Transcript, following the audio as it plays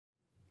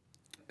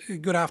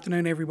Good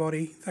afternoon,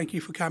 everybody. Thank you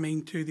for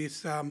coming to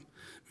this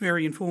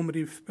very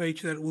informative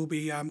speech that will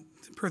be a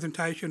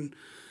presentation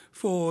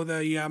for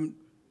the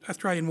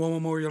Australian War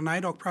Memorial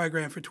NAIDOC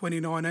program for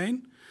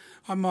 2019.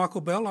 I'm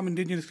Michael Bell. I'm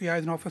Indigenous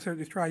Liaison Officer at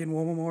the Australian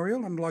War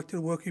Memorial, and I'd like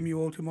to welcome you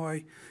all to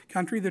my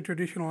country, the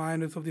traditional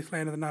owners of this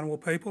land of the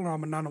Ngunnawal people, and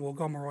I'm a Ngunnawal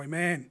Gomeroi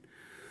man.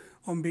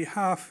 On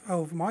behalf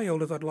of my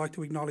elders, I'd like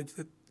to acknowledge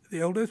the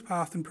elders,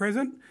 past and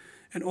present,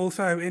 and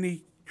also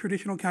any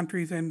traditional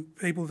countries and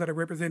peoples that are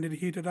represented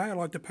here today. I'd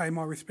like to pay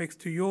my respects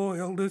to your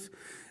elders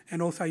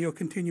and also your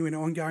continuing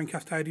ongoing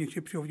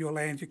custodianship of your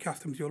lands, your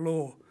customs, your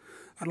law.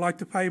 I'd like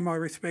to pay my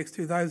respects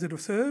to those that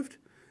have served,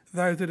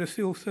 those that are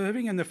still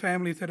serving, and the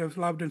families that have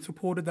loved and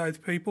supported those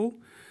people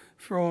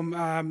from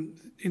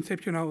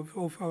inception of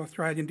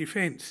Australian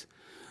defence.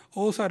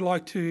 Also, I'd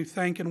like to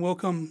thank and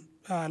welcome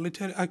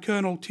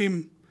Colonel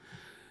Tim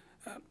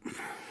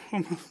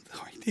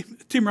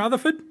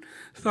Rutherford,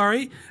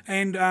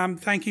 and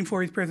thank him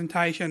for his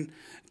presentation.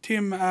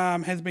 Tim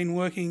has been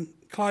working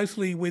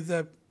closely with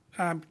the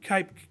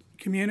Cape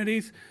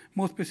communities,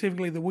 more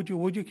specifically the Wujal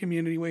Wujal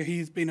community, where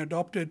he's been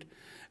adopted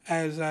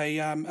as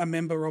a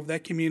member of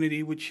that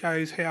community, which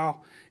shows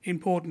how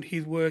important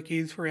his work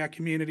is for our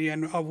community.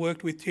 And I've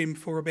worked with Tim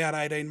for about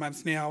 18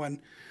 months now, and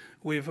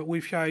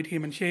we've showed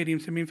him and shared him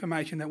some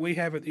information that we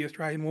have at the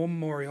Australian War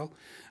Memorial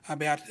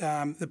about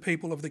the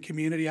people of the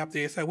community up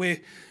there. So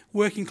we're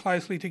working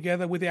closely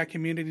together with our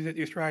communities at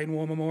the Australian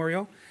War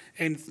Memorial,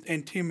 and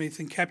Tim has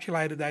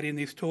encapsulated that in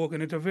this talk,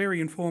 and it's a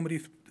very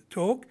informative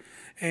talk,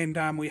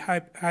 and we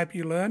hope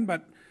you learn.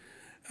 But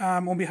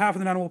on behalf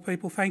of the Ngunnawal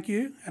people, thank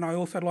you. And I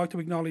also like to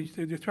acknowledge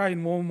that the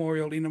Australian War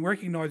Memorial, in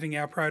recognising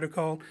our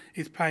protocol,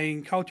 is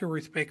paying cultural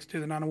respects to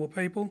the Ngunnawal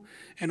people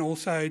and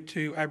also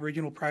to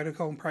Aboriginal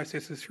protocol and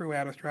processes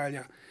throughout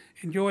Australia.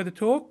 Enjoy the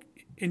talk,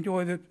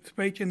 enjoy the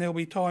speech, and there'll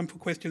be time for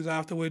questions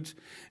afterwards.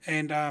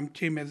 And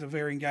Tim is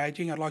very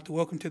engaging. I'd like to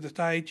welcome to the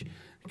stage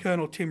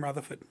Colonel Tim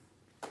Rutherford.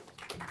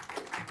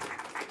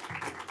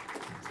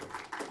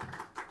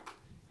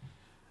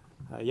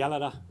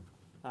 Yalada.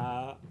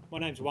 My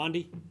name's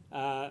Wandi.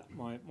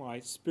 My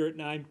spirit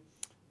name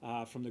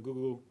from the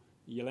Kuku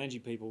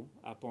Nyungul people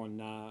up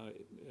on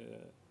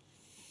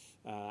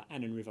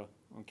Annan River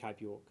on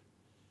Cape York.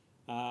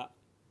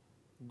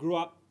 Grew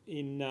up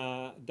in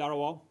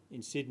Dharawal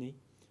in Sydney.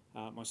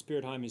 My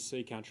spirit home is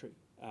sea country,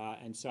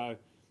 and so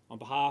on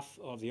behalf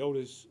of the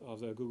elders of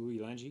the Kuku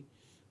Nyungul, I want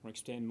to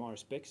extend my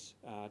respects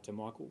to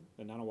Michael,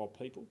 the Ngunnawal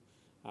people,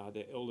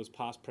 their elders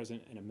past,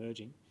 present and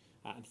emerging,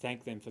 and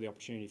thank them for the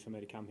opportunity for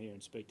me to come here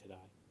and speak today.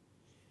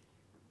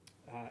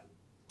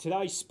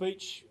 Today's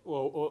speech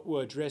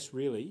or address,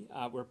 really,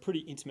 we're a pretty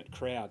intimate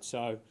crowd,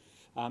 so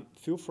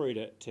feel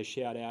free to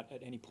shout out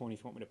at any point if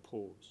you want me to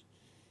pause.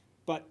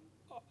 But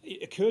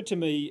it occurred to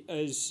me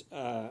as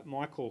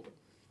Michael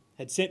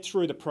had sent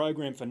through the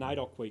program for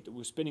NAIDOC Week that we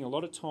were spending a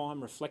lot of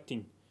time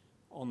reflecting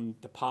on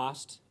the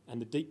past and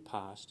the deep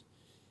past,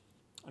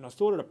 and I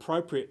thought it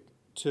appropriate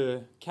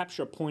to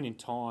capture a point in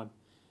time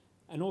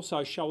and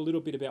also show a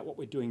little bit about what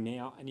we're doing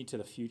now and into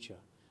the future,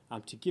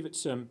 to give it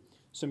some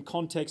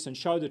context and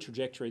show the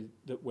trajectory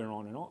that we're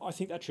on. And I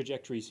think that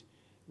trajectory is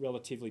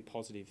relatively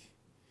positive.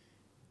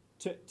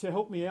 To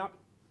help me out,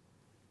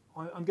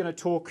 I'm going to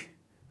talk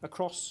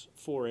across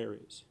 4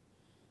 areas.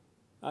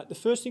 The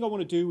first thing I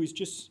want to do is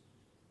just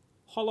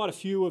highlight a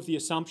few of the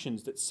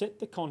assumptions that set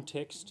the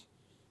context,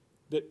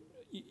 that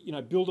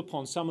build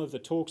upon some of the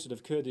talks that have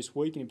occurred this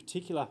week, and in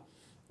particular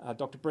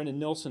Dr. Brendan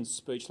Nelson's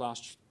speech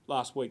last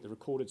week, the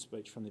recorded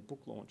speech from the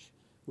book launch,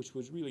 which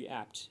was really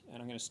apt,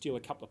 and I'm going to steal a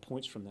couple of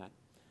points from that.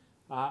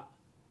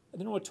 And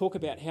then I want to talk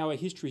about how our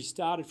history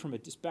started from a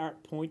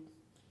disparate point,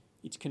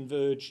 it's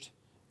converged,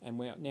 and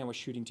now we're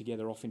shooting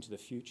together off into the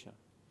future.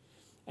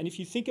 And if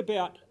you think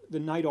about the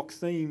NAIDOC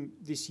theme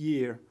this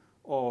year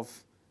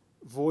of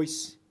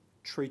voice,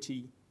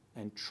 treaty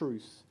and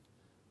truth,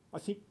 I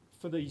think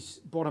for these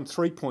bottom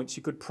 3 points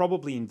you could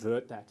probably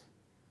invert that.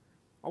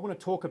 I want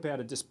to talk about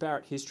a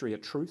disparate history, a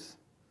truth.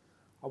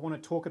 I want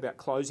to talk about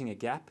closing a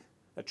gap,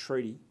 a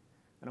treaty,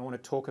 and I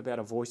want to talk about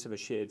a voice of a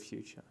shared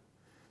future.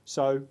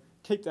 So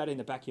keep that in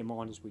the back of your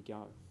mind as we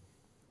go.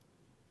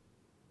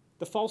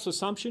 The false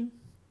assumption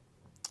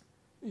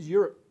is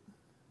Europe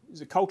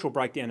is a cultural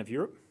breakdown of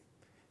Europe,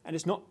 and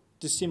it's not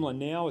dissimilar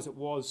now as it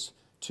was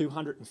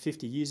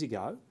 250 years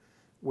ago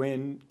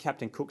when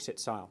Captain Cook set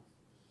sail.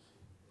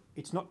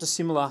 It's not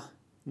dissimilar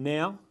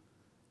now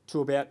to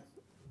about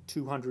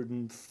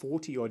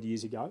 240 odd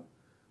years ago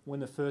when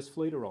the first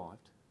fleet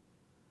arrived.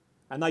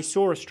 And they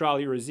saw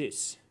Australia as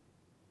this.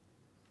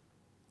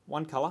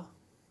 One colour,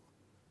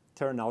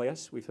 terra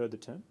nullius, we've heard the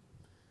term.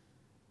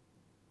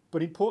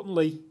 But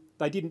importantly,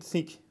 they didn't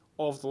think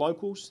of the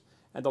locals,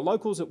 and the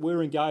locals that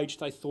were engaged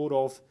they thought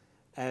of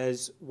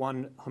as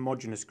one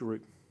homogenous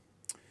group.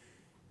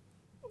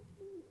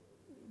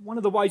 One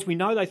of the ways we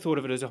know they thought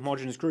of it as a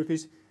homogenous group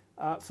is,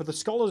 for the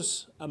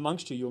scholars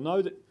amongst you, you'll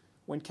know that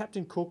when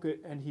Captain Cook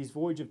and his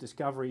voyage of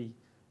discovery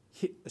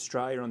hit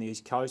Australia on the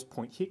east coast,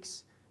 Point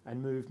Hicks,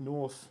 and moved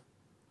north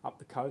up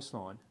the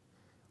coastline,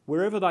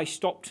 wherever they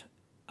stopped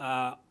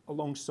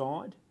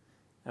alongside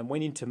and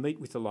went in to meet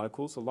with the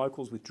locals. The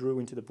locals withdrew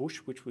into the bush,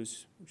 which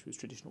was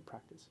traditional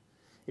practice.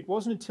 It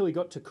wasn't until he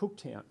got to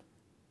Cooktown,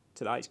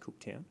 today's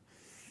Cooktown,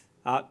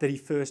 that he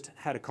first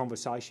had a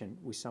conversation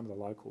with some of the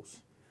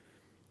locals.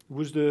 It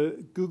was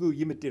the Kuku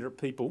Nyungul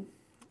people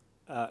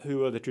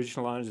who are the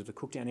traditional owners of the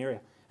Cooktown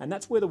area, and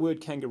that's where the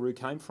word kangaroo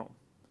came from.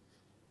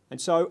 And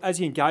so as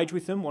he engaged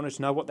with them, wanted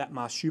to know what that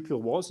marsupial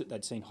was that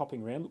they'd seen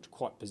hopping around, looked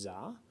quite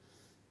bizarre.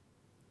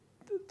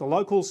 The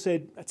locals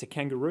said, that's a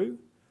kangaroo.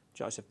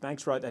 Joseph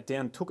Banks wrote that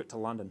down and took it to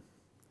London.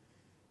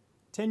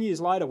 10 years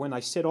later, when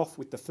they set off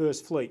with the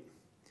First Fleet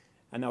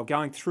and they were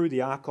going through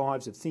the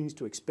archives of things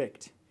to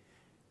expect,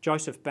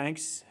 Joseph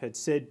Banks had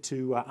said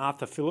to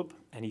Arthur Phillip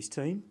and his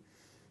team,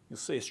 you'll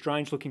see a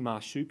strange-looking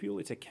marsupial,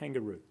 it's a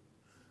kangaroo.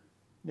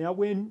 Now,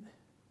 when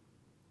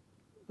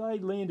they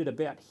landed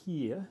about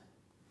here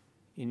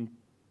in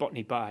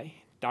Botany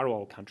Bay,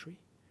 Dharawal country,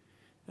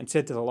 and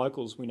said to the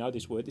locals, we know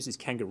this word, this is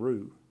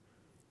kangaroo,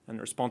 and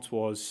the response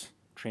was,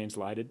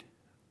 translated,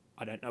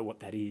 I don't know what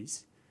that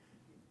is,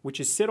 which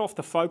has set off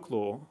the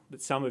folklore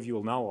that some of you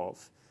will know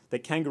of,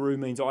 that kangaroo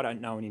means I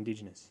don't know in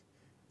Indigenous.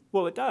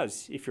 Well, it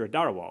does if you're a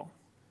Dharawal,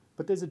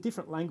 but there's a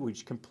different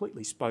language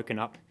completely spoken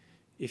up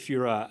if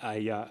you're a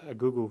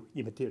Kuku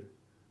Nyungul.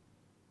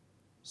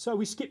 So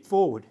we skip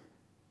forward.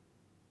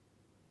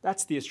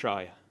 That's the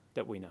Australia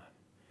that we know.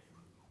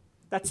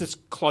 That's as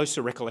close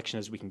a recollection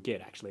as we can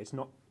get, actually. It's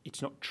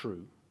not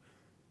true,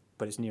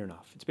 but it's near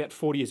enough. It's about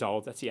 40 years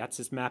old. That's the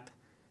ATSIS map.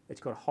 It's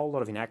got a whole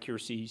lot of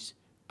inaccuracies,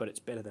 but it's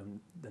better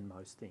than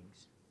most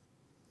things.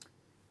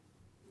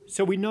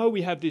 So we know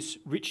we have this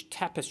rich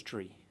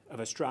tapestry of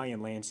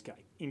Australian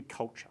landscape in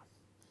culture.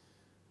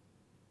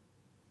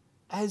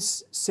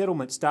 As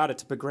settlement started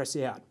to progress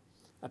out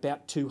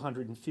about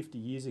 250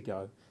 years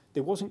ago,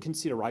 there wasn't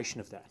consideration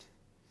of that.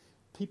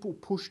 People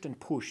pushed and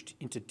pushed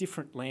into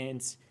different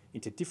lands,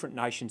 into different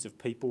nations of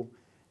people,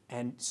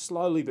 and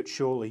slowly but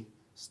surely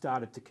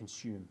started to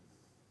consume.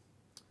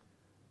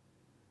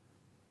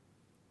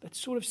 That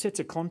sort of sets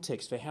a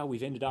context for how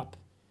we've ended up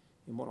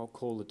in what I'll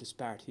call the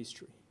disparate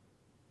history.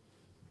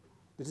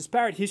 The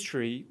disparate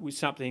history was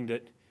something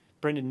that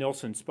Brendan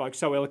Nelson spoke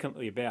so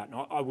eloquently about,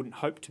 and I wouldn't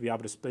hope to be able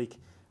to speak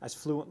as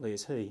fluently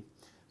as he.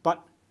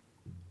 But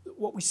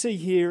what we see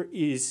here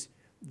is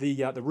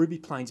the Ruby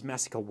Plains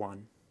Massacre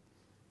 1.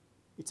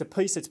 It's a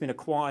piece that's been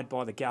acquired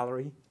by the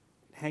gallery,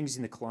 it hangs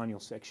in the colonial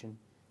section,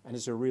 and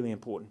is a really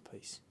important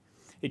piece.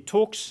 It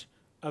talks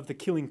of the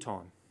killing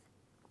time,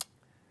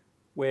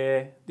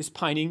 where this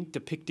painting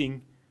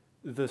depicting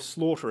the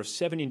slaughter of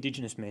 7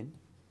 Indigenous men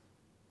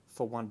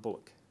for 1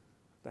 bullock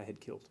they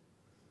had killed.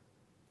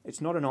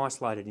 It's not an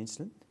isolated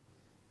incident.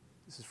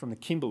 This is from the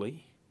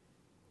Kimberley,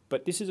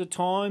 but this is a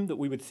time that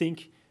we would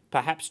think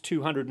perhaps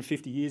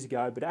 250 years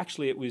ago, but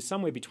actually it was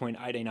somewhere between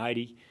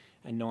 1880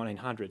 and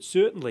 1900,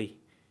 certainly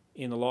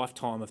in the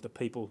lifetime of the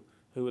people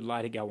who would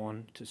later go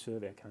on to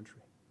serve our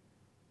country.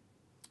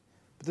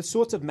 But the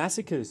sorts of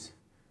massacres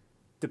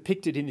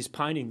depicted in this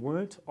painting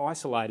weren't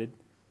isolated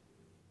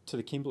to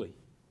the Kimberley.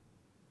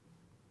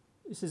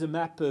 This is a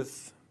map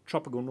of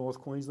tropical North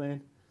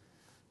Queensland.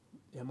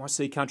 My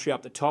sea country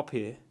up the top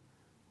here,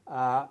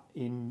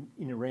 in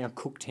around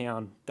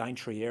Cooktown,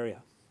 Daintree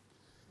area.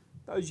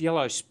 Those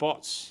yellow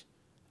spots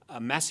are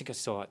massacre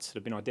sites that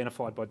have been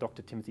identified by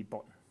Dr. Timothy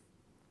Botten.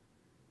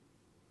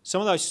 Some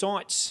of those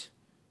sites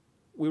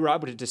we were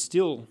able to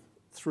distill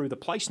through the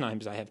place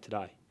names they have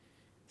today.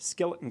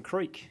 Skeleton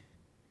Creek,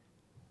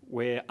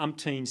 where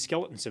umpteen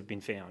skeletons have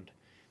been found,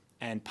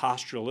 and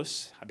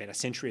pastoralists, about a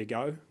century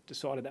ago,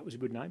 decided that was a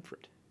good name for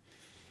it.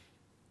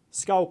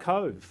 Skull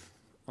Cove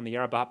on the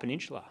Yarrabah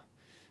Peninsula,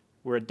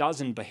 where a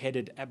dozen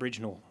beheaded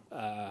Aboriginal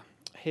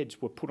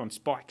heads were put on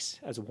spikes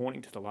as a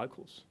warning to the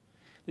locals.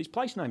 These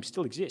place names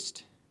still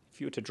exist if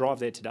you were to drive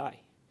there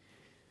today.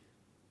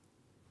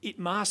 It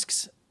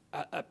masks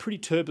a pretty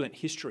turbulent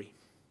history.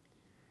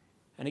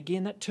 And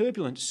again, that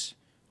turbulence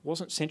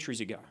wasn't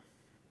centuries ago.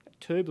 That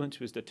turbulence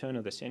was the turn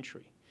of the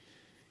century.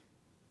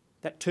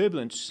 That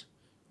turbulence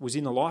was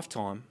in the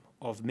lifetime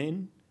of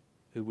men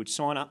who would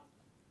sign up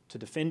to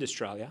defend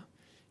Australia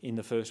in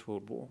the First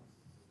World War.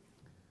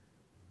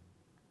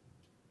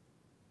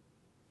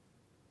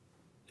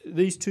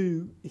 These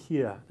two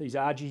here, these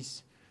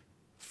Argies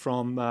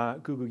from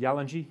Kuku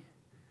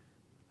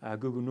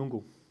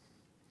Nyungul,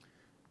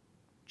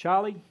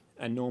 Charlie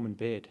and Norman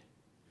Baird.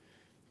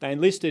 They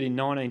enlisted in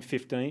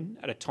 1915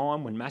 at a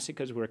time when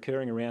massacres were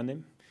occurring around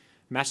them,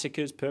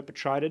 massacres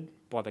perpetrated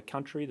by the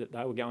country that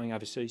they were going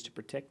overseas to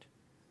protect.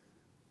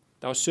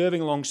 They were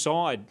serving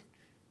alongside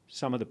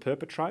some of the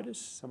perpetrators,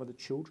 some of the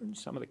children,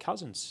 some of the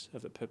cousins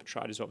of the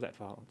perpetrators of that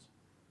violence.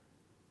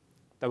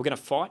 They were going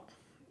to fight,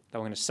 they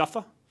were going to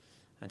suffer,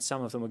 and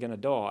some of them were going to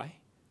die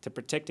to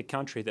protect a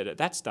country that at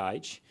that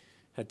stage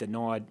had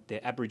denied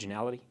their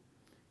Aboriginality,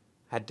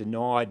 had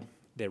denied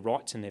their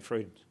rights and their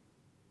freedoms.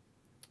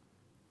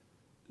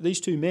 These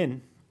two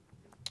men,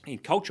 in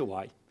culture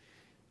way,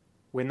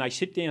 when they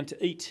sit down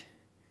to eat,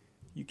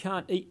 you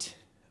can't eat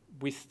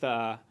with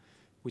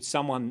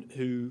someone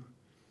who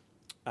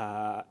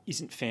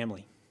isn't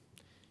family.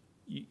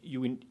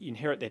 you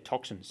inherit their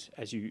toxins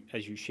as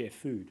you share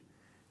food.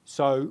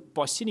 So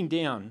by sitting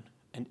down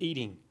and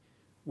eating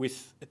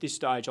with, at this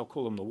stage, I'll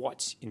call them the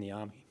whites in the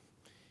army,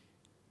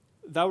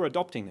 they were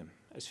adopting them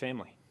as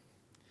family.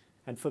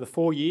 And for the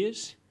 4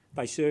 years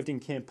they served in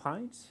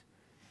campaigns,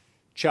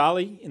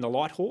 Charlie in the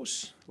Light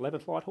Horse,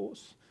 11th Light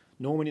Horse,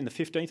 Norman in the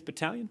 15th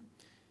Battalion,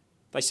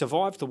 they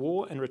survived the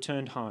war and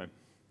returned home.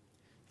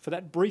 For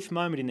that brief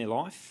moment in their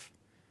life,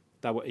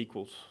 they were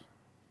equals.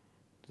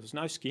 There was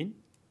no skin,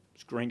 it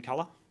was green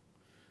colour.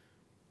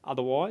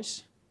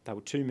 Otherwise, they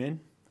were two men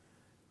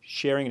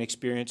sharing an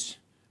experience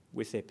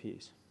with their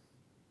peers.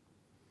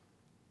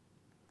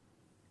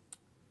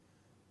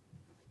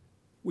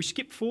 We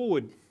skip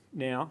forward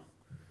now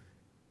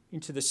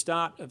into the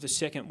start of the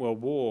Second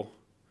World War,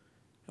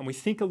 and we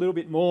think a little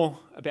bit more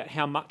about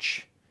how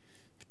much,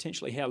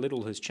 potentially how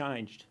little, has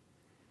changed.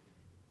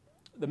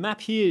 The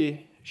map here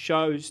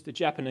shows the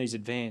Japanese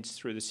advance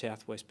through the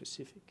Southwest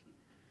Pacific.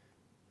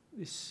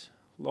 This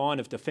line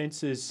of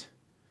defences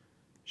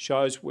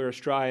shows where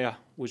Australia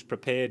was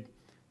prepared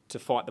to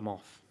fight them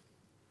off.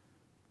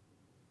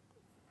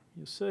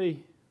 You'll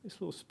see this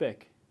little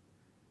speck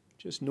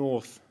just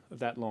north of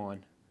that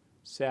line,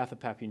 south of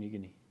Papua New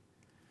Guinea,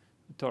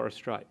 the Torres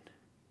Strait.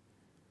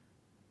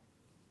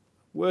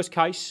 Worst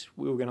case,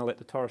 we were going to let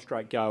the Torres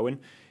Strait go, and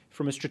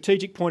from a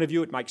strategic point of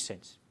view, it makes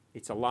sense.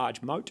 It's a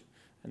large moat,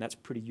 and that's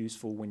pretty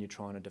useful when you're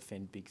trying to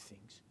defend big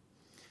things.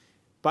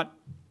 But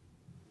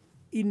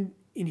in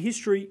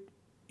history,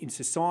 in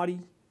society,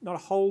 not a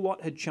whole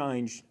lot had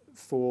changed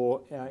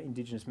for our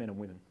Indigenous men and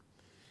women.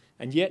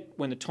 And yet,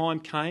 when the time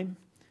came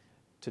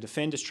to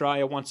defend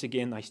Australia, once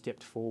again, they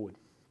stepped forward.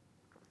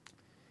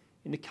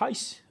 In the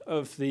case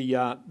of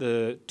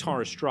the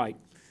Torres Strait,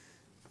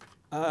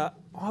 I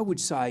would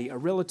say a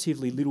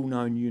relatively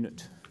little-known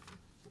unit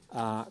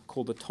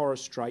called the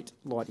Torres Strait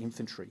Light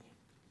Infantry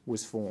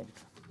was formed.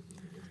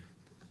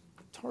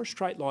 Torres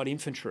Strait Light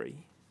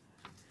Infantry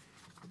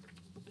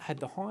had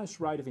the highest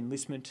rate of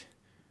enlistment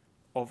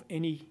of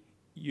any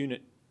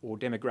unit or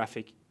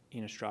demographic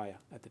in Australia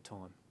at the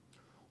time.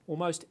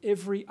 Almost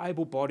every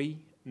able-bodied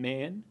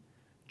man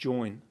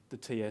joined the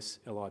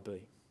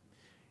TSLIB.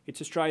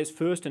 It's Australia's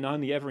first and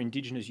only ever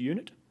Indigenous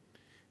unit,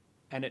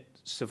 and it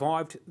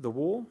survived the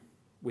war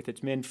with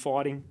its men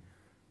fighting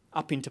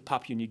up into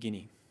Papua New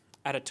Guinea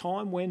at a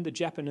time when the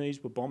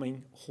Japanese were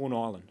bombing Horn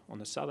Island on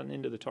the southern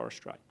end of the Torres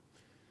Strait,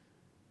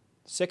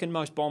 the second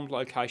most bombed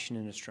location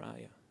in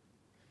Australia.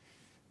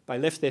 They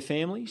left their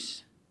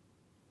families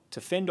to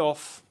fend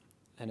off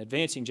an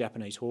advancing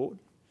Japanese horde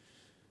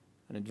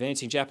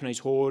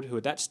who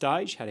at that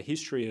stage had a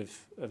history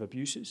of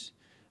abuses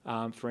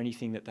for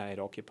anything that they had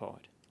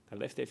occupied. They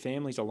left their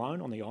families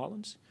alone on the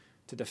islands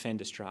to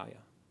defend Australia.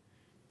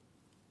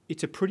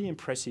 It's a pretty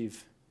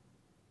impressive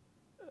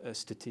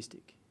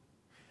statistic.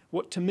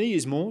 What to me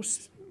is more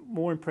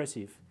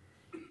impressive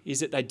is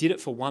that they did it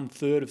for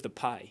 1/3 of the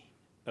pay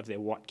of their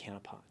white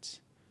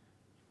counterparts.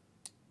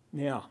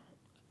 Now,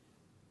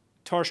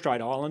 Torres Strait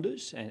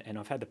Islanders, and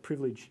I've had the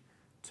privilege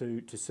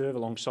to serve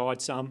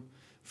alongside some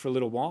for a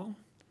little while,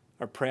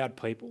 are proud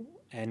people,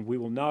 and we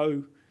will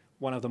know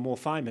one of the more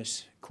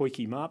famous,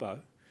 Koiki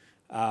Mabo,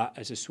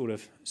 as a sort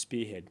of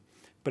spearhead.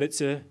 But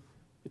it's a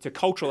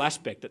cultural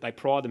aspect that they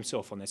pride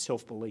themselves on, their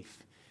self-belief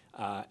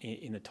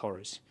in the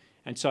Torres.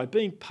 And so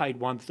being paid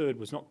 1/3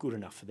 was not good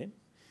enough for them.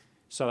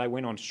 So they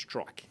went on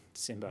strike,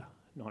 December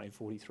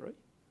 1943.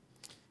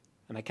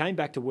 And they came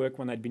back to work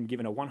when they'd been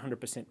given a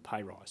 100%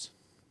 pay rise.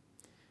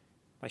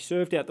 They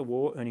served out the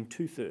war earning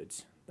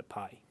 2/3 the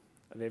pay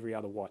of every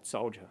other white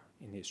soldier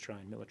in the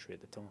Australian military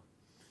at the time.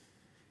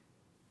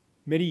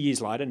 Many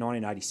years later,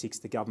 1986,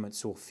 the government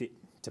saw fit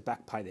to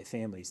back pay their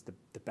families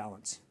the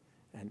balance,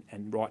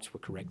 and rights were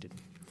corrected.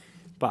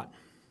 But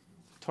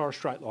Torres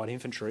Strait Light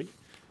Infantry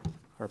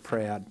are a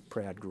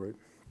proud group.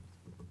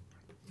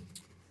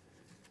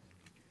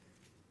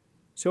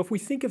 So if we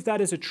think of that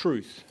as a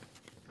truth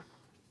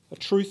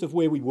of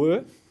where we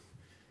were,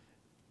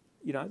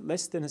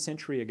 less than a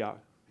century ago.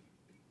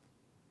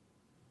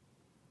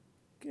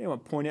 Can anyone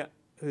point out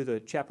who the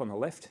chap on the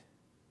left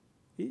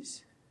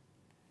is?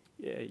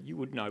 Yeah, you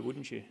would know,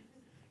 wouldn't you?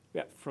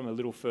 About from a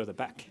little further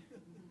back.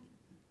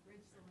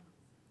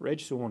 Reg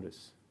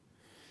Saunders.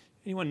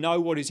 Anyone know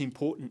what is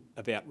important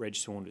about Reg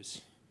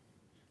Saunders?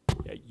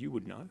 Yeah, you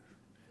would know.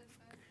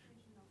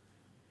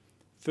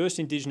 First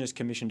Indigenous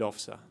Commissioned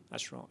Officer,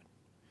 that's right.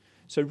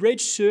 So Reg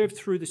served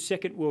through the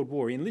Second World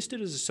War. He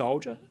enlisted as a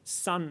soldier,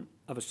 son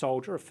of a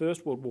soldier, a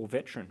First World War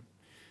veteran.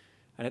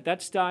 And at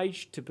that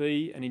stage, to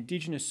be an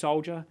Indigenous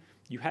soldier,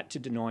 you had to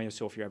deny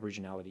yourself your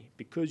Aboriginality.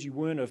 Because you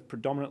weren't of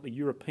predominantly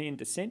European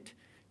descent,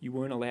 you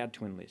weren't allowed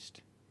to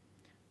enlist.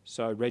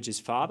 So Reg's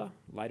father,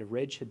 later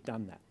Reg, had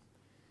done that.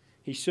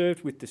 He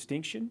served with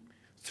distinction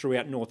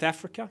throughout North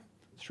Africa,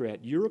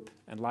 throughout Europe,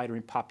 and later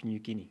in Papua New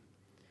Guinea.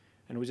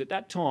 And it was at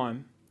that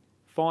time,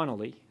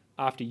 finally,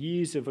 after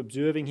years of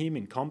observing him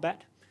in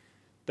combat,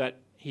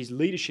 that his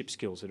leadership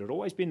skills that had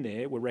always been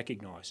there were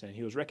recognised, and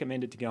he was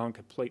recommended to go and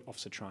complete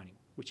officer training,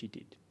 which he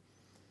did.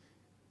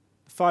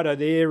 The photo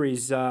there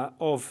is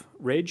of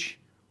Reg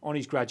on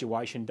his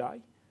graduation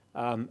day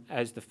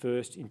as the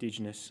first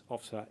Indigenous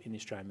officer in the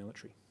Australian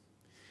military.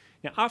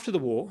 Now, after the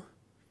war,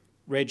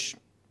 Reg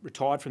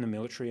retired from the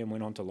military and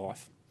went on to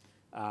life,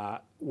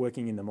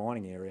 working in the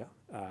mining area,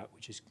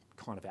 which is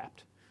kind of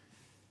apt.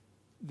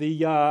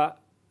 The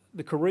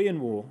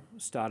Korean War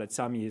started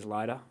some years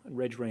later, and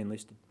Reg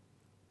re-enlisted.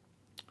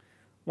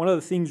 One of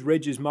the things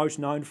Reg is most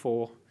known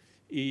for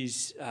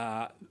is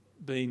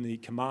being the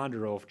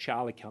commander of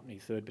Charlie Company,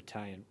 3rd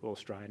Battalion, Royal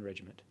Australian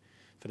Regiment,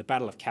 for the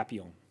Battle of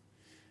Kapyong.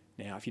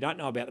 Now, if you don't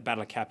know about the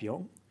Battle of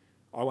Kapyong,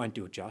 I won't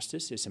do it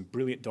justice. There's some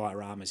brilliant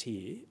dioramas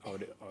here.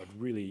 I'd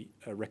really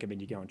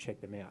recommend you go and check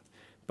them out.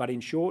 But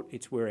in short,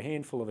 it's where a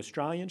handful of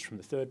Australians from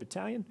the 3rd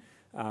Battalion,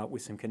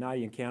 with some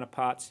Canadian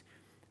counterparts,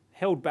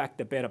 held back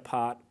the better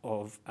part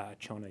of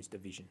Chinese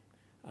division.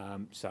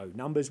 So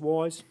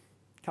numbers-wise,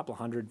 a couple of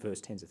hundred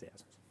versus tens of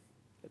thousands.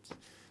 That's a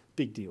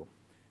big deal.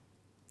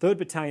 3rd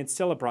Battalion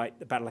celebrate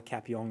the Battle of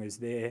Kapyong as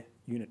their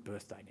unit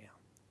birthday now.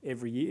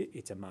 Every year,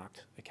 it's a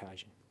marked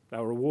occasion. They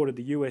were awarded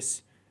the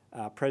US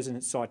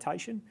President's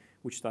Citation,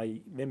 which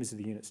members of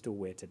the unit still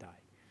wear today.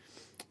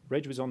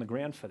 Reg was on the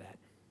ground for that.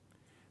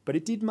 But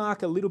it did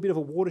mark a little bit of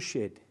a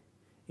watershed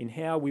in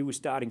how we were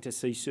starting to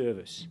see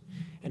service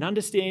and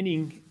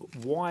understanding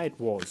why it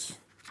was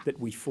that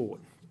we fought.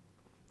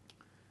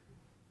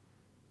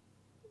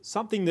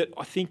 Something that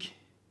I think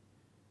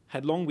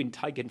had long been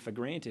taken for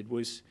granted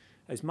was,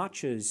 as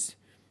much as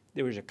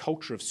there was a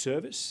culture of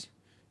service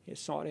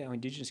inside our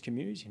Indigenous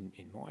communities,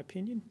 in my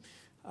opinion,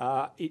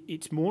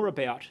 it's more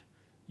about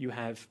you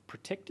have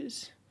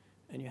protectors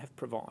and you have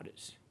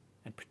providers.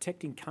 And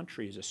protecting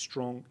country is a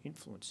strong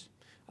influence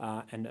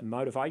and a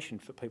motivation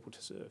for people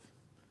to serve.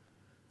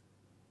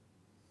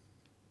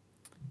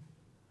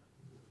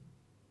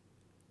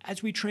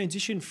 As we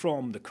transitioned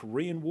from the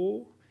Korean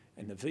War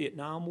and the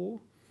Vietnam War,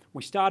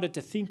 we started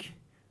to think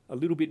a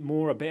little bit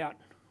more about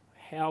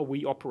how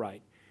we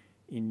operate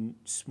in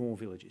small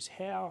villages.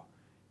 How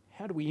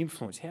do we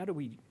influence? How do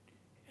we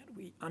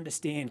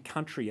understand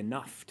country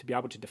enough to be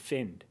able to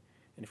defend?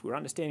 And if we're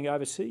understanding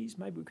overseas,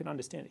 maybe we can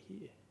understand it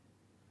here.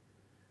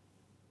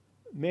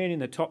 Man in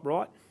the top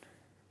right,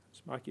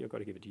 Smokey, I've got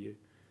to give it to you.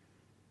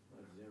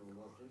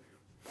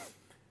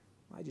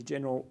 Major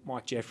General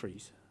Mike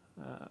Jeffries,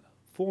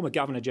 former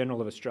Governor-General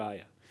of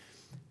Australia.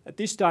 At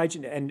this stage,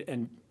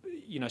 and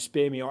you know,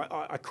 spare me,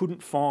 I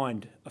couldn't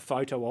find a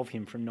photo of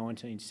him from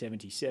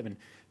 1977,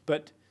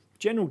 but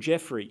General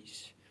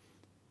Jeffries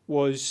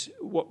was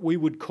what we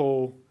would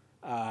call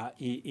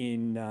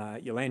in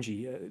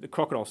Yalanji the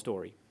crocodile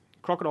story.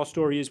 Crocodile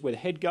story is where the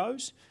head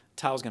goes,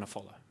 tail's going to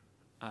follow.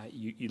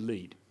 You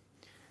lead.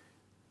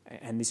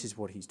 And this is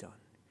what he's done.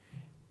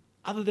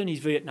 Other than his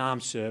Vietnam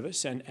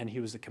service, and he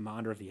was the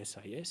commander of the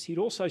SAS, he'd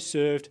also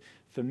served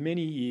for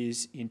many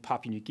years in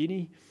Papua New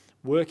Guinea,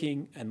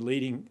 working and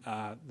leading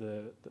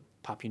the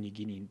Papua New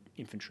Guinean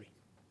infantry.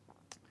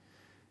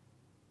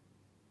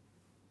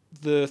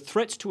 The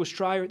threats to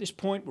Australia at this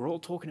point, we're all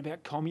talking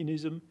about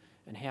communism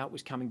and how it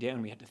was coming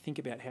down. We had to think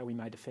about how we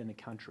may defend the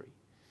country.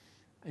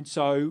 And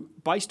so,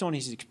 based on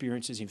his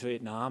experiences in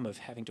Vietnam of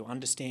having to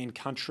understand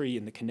country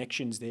and the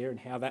connections there and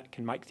how that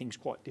can make things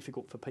quite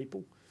difficult for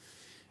people,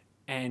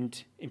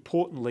 and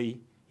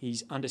importantly,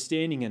 his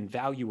understanding and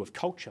value of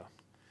culture,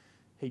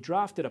 he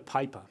drafted a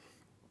paper,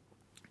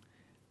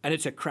 and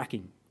it's a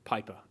cracking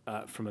paper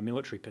from a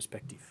military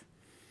perspective.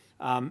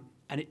 And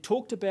it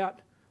talked about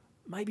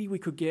maybe we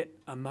could get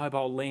a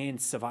mobile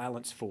land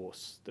surveillance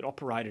force that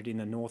operated in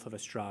the north of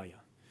Australia.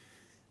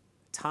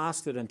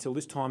 Task that until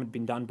this time had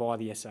been done by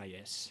the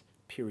SAS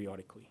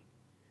periodically.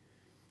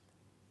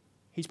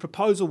 His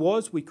proposal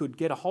was we could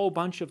get a whole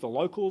bunch of the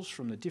locals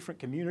from the different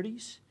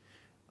communities.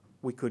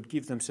 We could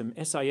give them some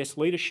SAS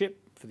leadership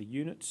for the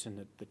units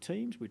and the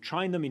teams. We'd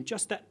train them in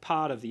just that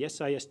part of the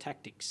SAS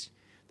tactics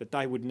that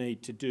they would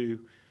need to do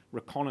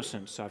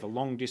reconnaissance over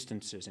long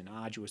distances and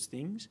arduous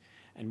things,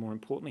 and more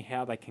importantly,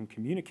 how they can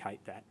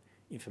communicate that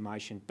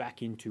information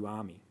back into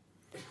Army.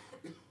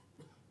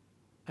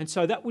 And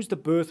so that was the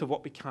birth of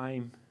what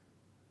became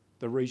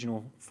the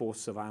Regional Force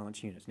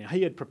Surveillance Units. Now,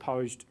 he had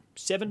proposed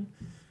 7,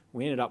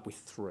 we ended up with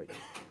 3.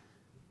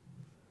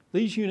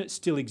 These units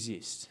still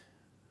exist.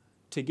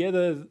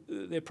 Together,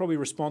 they're probably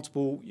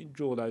responsible, you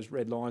draw those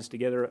red lines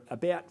together,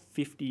 about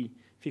 52%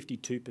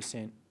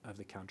 of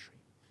the country.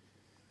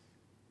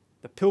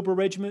 The Pilbara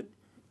Regiment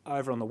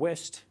over on the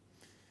west,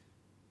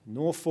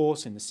 North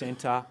Force in the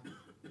centre,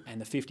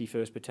 and the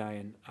 51st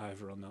Battalion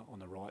over on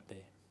the right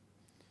there.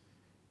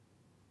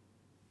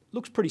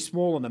 Looks pretty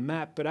small on the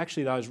map, but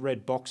actually those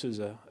red boxes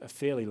are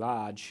fairly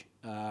large.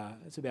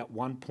 It's about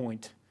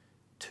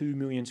 1.2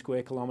 million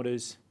square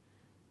kilometres.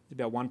 It's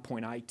about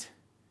 1.8.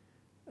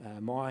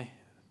 My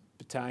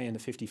battalion, the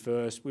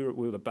 51st, we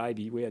were the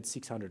baby. We had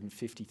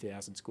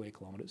 650,000 square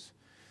kilometres,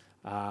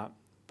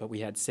 but we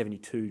had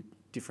 72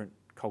 different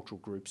cultural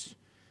groups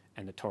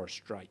and the Torres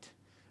Strait.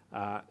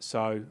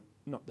 So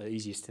not the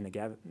easiest to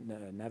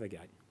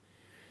navigate.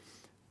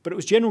 But it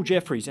was General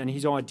Jeffries and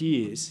his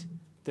ideas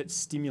that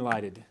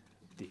stimulated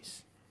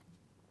this.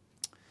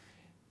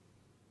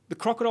 The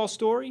crocodile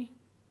story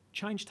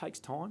change takes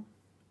time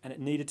and it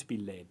needed to be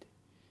led.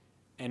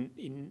 And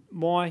in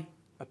my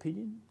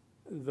opinion,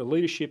 the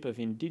leadership of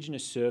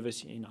Indigenous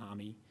service in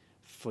Army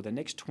for the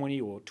next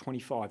 20 or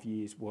 25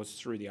 years was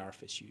through the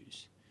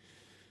RFSUs.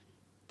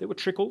 There were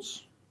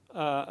trickles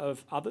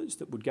of others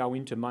that would go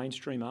into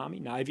mainstream Army,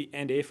 Navy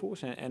and Air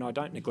Force, and I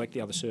don't neglect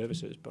the other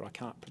services, but I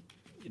can't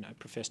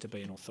profess to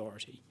be an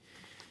authority.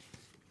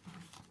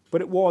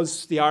 But it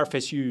was the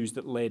RFSUs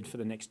that led for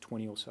the next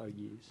 20 or so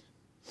years.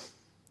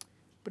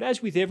 But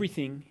as with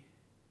everything,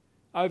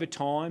 over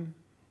time,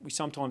 we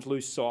sometimes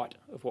lose sight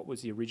of what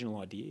was the original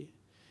idea,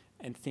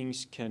 and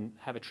things can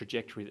have a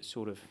trajectory that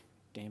sort of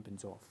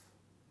dampens off.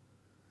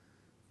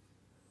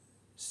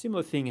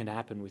 Similar thing had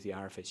happened with the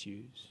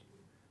RFSUs.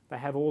 They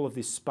have all of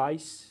this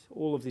space,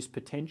 all of this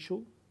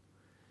potential,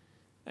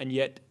 and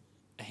yet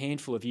a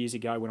handful of years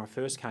ago when I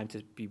first came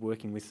to be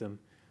working with them,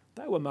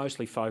 they were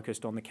mostly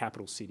focused on the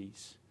capital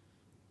cities.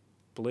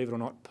 Believe it or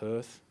not,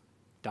 Perth,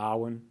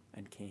 Darwin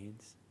and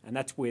Cairns. And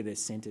that's where the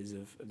centres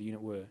of the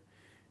unit were.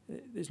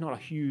 There's not a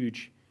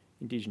huge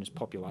Indigenous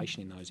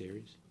population in those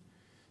areas.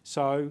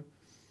 So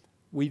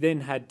we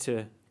then had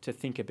to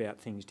think about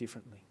things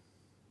differently.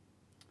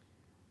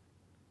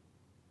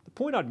 The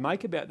point I'd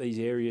make about these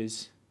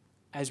areas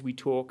as we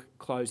talk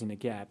closing the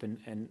gap,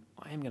 and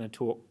I am going to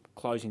talk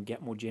closing the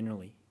gap more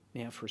generally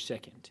now for a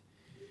second,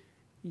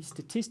 is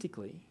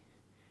statistically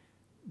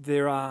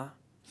there are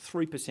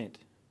 3%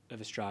 of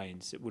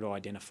Australians that would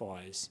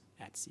identify as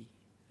ATSI,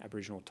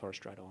 Aboriginal or Torres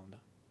Strait Islander.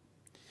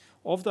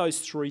 Of those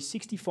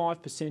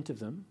 65% of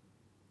them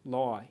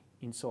lie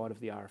inside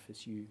of the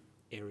RFSU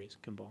areas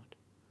combined.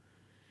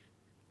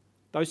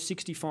 Those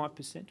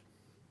 65%,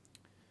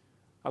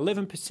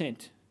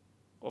 11%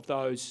 of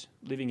those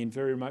living in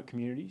very remote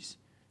communities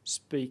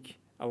speak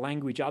a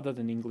language other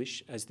than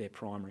English as their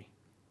primary.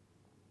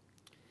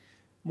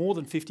 More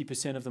than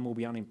 50% of them will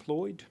be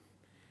unemployed.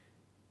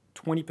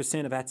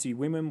 20% of ATSI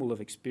women will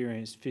have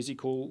experienced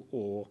physical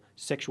or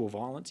sexual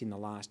violence in the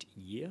last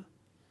year.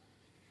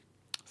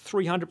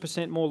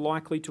 300% more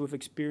likely to have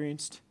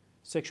experienced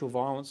sexual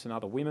violence than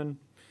other women.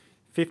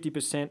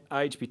 50%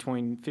 aged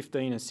between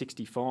 15 and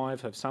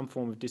 65 have some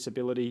form of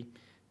disability.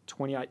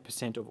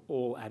 28% of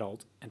all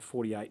adult and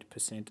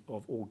 48%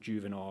 of all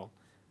juvenile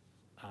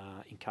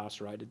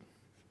incarcerated.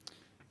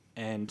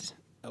 And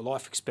a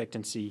life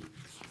expectancy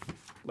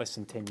less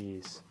than 10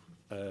 years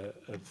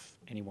of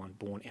anyone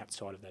born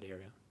outside of that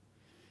area.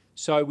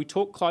 So we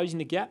talk closing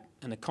the gap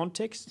and the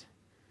context.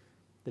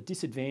 The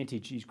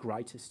disadvantage is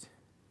greatest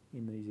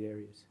in these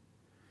areas.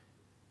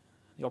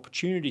 The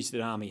opportunities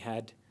that Army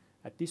had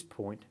at this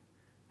point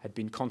had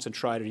been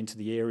concentrated into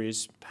the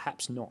areas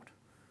perhaps not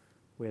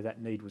where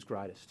that need was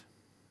greatest.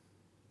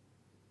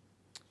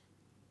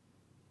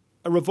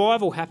 A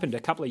revival happened a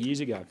couple of years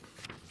ago.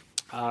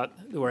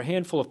 There were a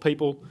handful of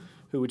people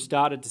who had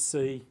started to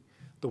see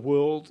the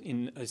world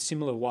in a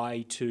similar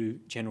way to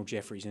General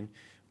Jeffreys. And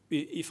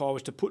if I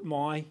was to put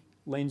my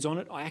lens on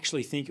it, I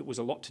actually think it was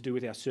a lot to do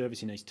with our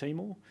service in East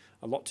Timor,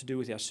 a lot to do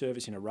with our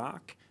service in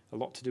Iraq, a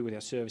lot to do with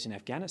our service in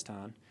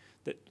Afghanistan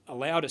that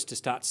allowed us to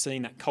start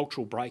seeing that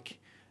cultural break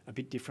a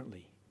bit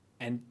differently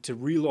and to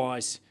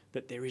realise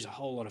that there is a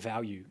whole lot of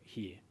value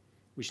here.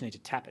 We just need to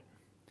tap it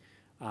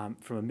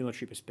from a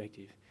military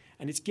perspective.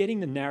 And it's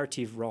getting the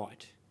narrative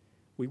right.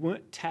 We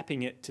weren't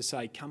tapping it to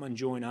say, come and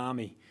join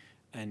Army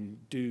and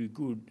do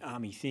good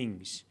Army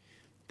things.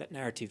 That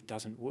narrative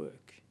doesn't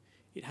work.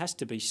 It has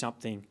to be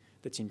something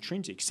that's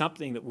intrinsic,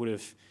 something that would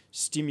have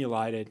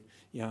stimulated,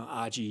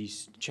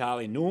 RG's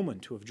Charlie and Norman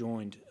to have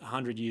joined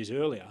 100 years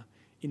earlier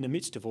in the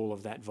midst of all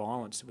of that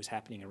violence that was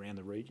happening around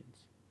the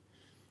regions.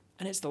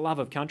 And it's the love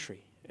of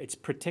country. It's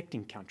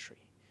protecting country.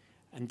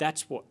 And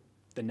that's what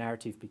the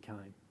narrative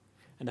became.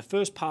 And the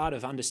first part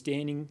of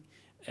understanding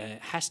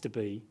has to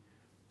be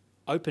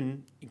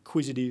open,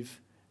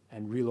 inquisitive,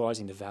 and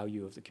realising the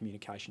value of the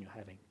communication you're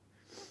having.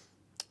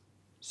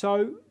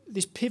 So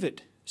this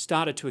pivot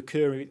started to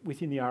occur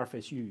within the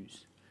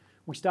RFSUs.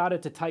 We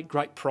started to take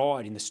great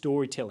pride in the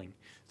storytelling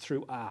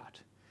through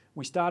art.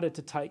 We started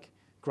to take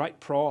great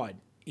pride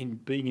in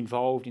being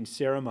involved in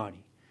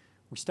ceremony.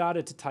 We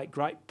started to take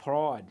great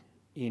pride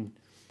in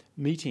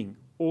meeting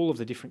all of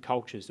the different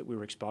cultures that we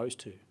were exposed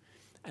to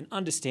and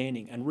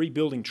understanding and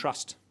rebuilding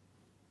trust.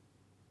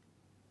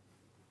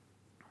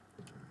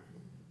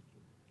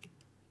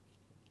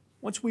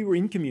 Once we were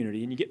in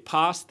community and you get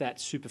past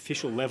that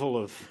superficial level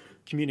of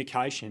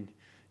communication,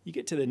 you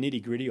get to the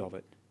nitty-gritty of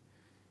it.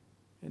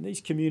 And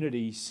these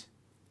communities,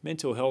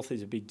 mental health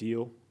is a big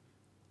deal.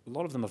 A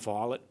lot of them are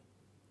violent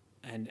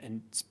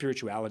and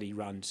spirituality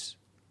runs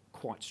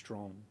quite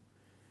strong.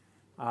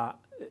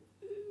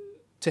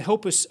 To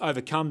help us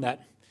overcome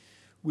that,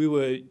 we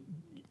were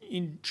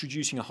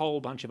introducing a whole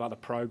bunch of other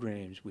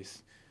programs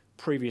with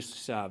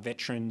previous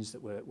veterans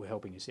that were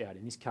helping us out.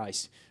 In this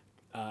case,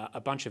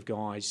 a bunch of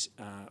guys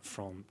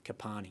from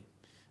Kapani,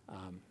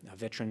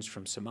 veterans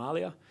from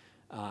Somalia,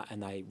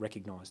 and they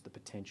recognised the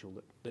potential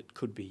that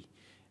could be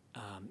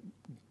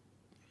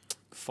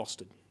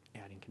fostered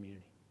out in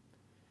community.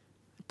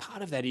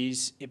 Part of that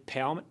is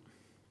empowerment.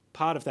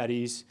 Part of that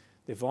is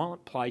They're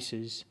violent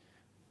places.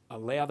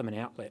 Allow them an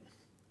outlet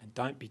and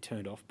don't be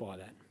turned off by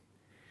that.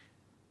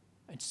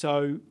 And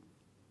so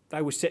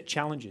they were set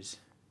challenges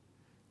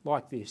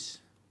like this.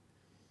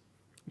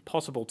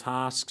 Impossible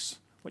tasks.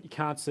 What you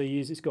can't see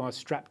is this guy's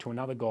strapped to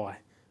another guy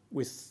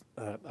with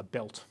a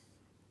belt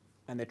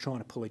and they're trying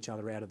to pull each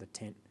other out of the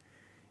tent.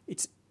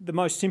 It's the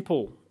most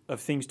simple of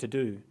things to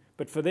do,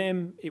 but for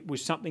them it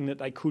was something that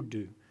they could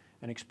do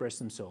and express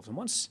themselves. And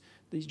once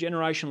these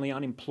generationally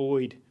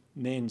unemployed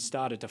men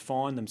started to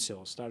find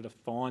themselves, started to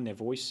find their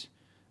voice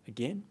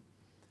again,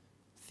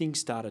 things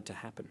started to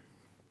happen.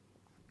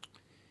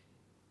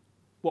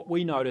 What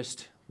we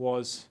noticed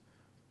was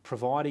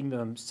providing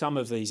them some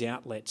of these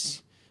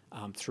outlets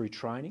through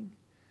training.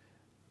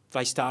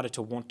 They started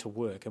to want to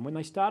work. And when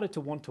they started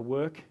to want to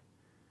work,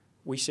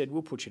 we said,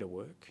 we'll put you to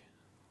work.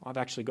 I've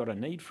actually got a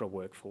need for a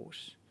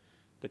workforce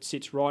that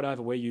sits right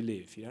over where you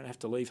live. You don't have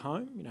to leave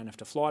home. You don't have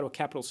to fly to a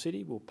capital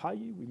city. We'll pay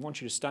you. We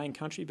want you to stay in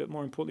country, but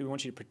more importantly, we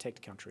want you to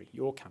protect country,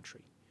 your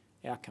country,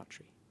 our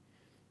country.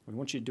 We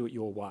want you to do it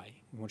your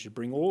way. We want you to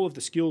bring all of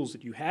the skills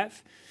that you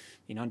have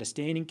in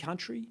understanding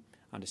country,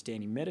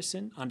 understanding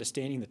medicine,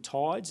 understanding the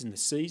tides and the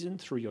season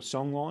through your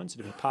songlines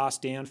that have been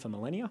passed down for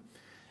millennia.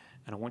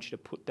 And I want you to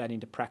put that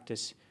into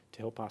practice to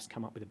help us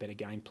come up with a better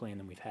game plan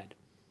than we've had.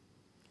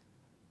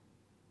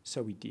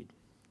 So we did.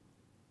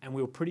 And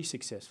we were pretty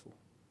successful.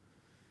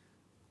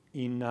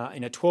 In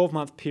a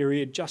 12-month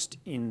period, just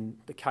in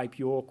the Cape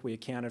York, we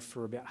accounted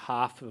for about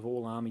half of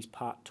all Army's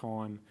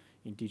part-time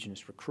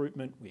Indigenous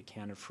recruitment. We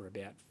accounted for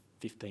about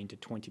 15 to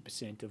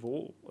 20% of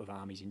all of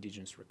Army's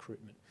Indigenous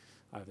recruitment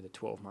over the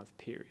 12-month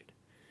period.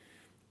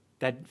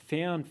 They'd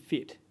found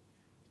fit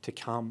to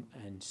come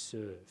and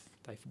serve.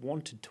 They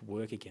wanted to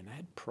work again. They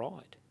had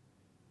pride,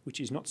 which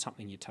is not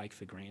something you take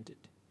for granted.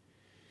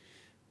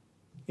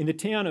 In the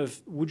town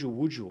of Wujal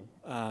Wujal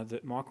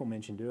that Michael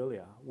mentioned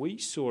earlier, we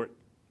saw it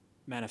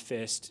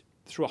manifest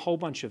through a whole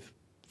bunch of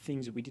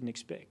things that we didn't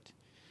expect.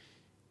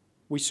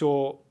 We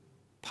saw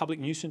public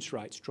nuisance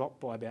rates drop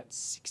by about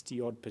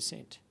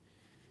 60-odd%.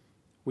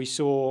 We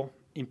saw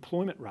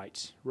employment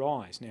rates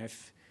rise. Now,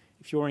 if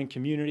you're in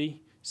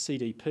community,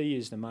 CDP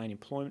is the main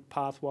employment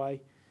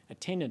pathway.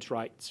 Attendance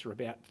rates are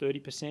about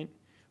 30%.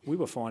 We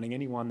were finding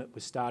anyone that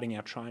was starting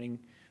our training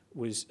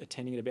was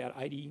attending at about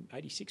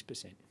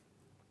 86%.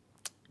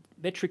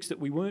 Metrics that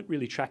we weren't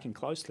really tracking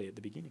closely at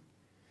the beginning.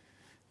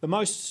 The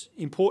most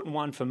important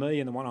one for me,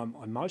 and the one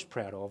I'm most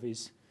proud of,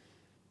 is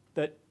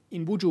that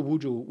in Wujal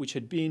Wujal, which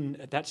had been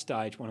at that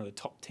stage one of the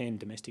top 10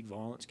 domestic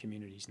violence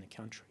communities in the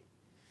country,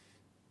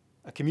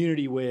 a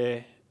community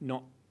where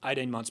not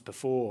 18 months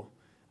before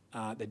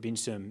there'd been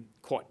some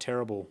quite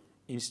terrible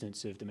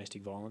incidents of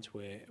domestic violence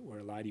where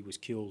a lady was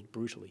killed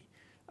brutally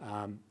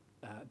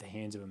at the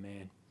hands of a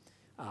man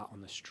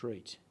on the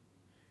street.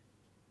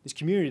 This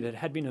community that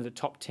had been in the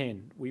top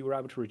 10, we were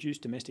able to reduce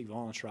domestic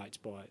violence rates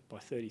by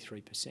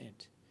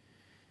 33%.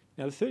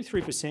 Now, the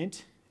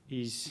 33%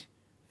 is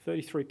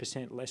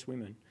 33% less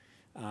women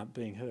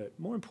being hurt.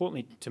 More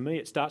importantly, to me,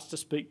 it starts to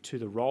speak to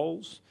the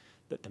roles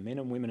that the men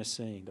and women are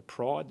seeing, the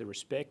pride, the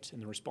respect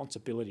and the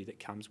responsibility that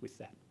comes with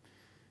that.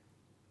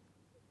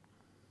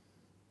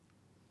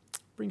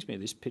 Brings me to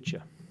this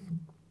picture.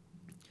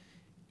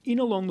 In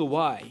along the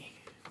way,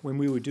 when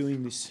we were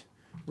doing this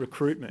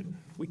recruitment,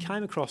 we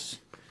came across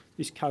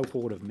this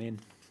cohort of men.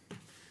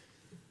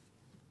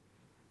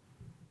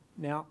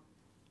 Now,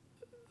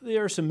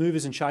 there are some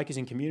movers and shakers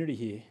in community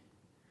here.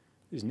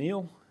 There's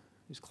Neil,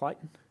 there's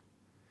Clayton.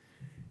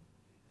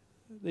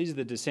 These are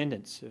the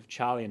descendants of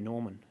Charlie and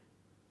Norman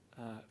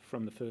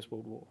from the First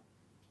World War.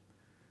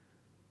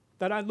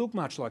 They don't look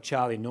much like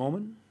Charlie and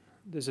Norman.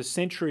 There's a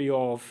century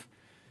of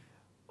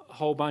a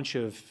whole bunch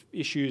of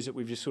issues that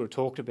we've just sort of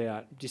talked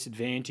about,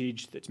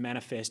 disadvantage that's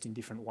manifest in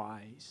different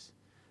ways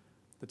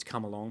that's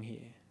come along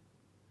here.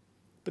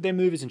 But they're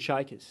movers and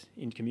shakers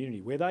in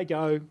community. Where they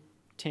go,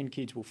 10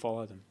 kids will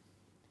follow them.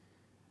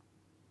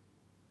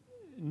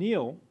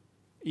 Neil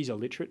is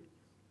illiterate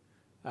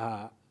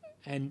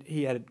and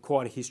he had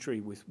quite a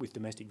history with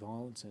domestic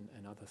violence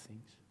and other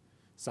things,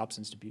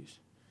 substance abuse.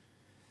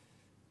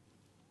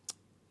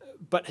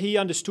 But he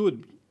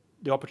understood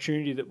the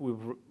opportunity that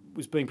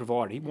was being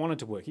provided. He wanted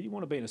to work. He didn't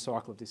want to be in a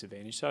cycle of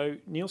disadvantage. So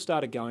Neil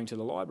started going to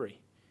the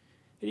library.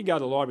 He didn't go to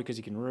the library because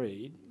he can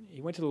read.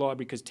 He went to the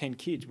library because 10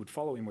 kids would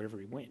follow him wherever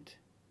he went.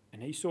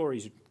 And he saw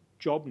his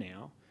job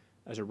now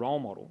as a role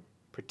model,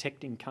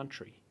 protecting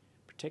country.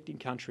 Protecting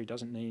country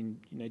doesn't mean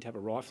you need to have a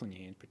rifle in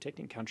your hand.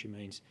 Protecting country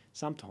means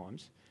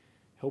sometimes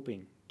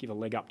helping give a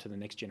leg up to the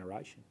next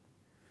generation.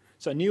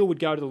 So Neil would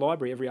go to the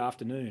library every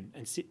afternoon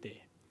and sit there.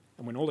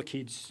 And when all the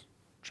kids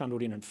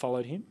trundled in and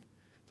followed him,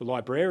 the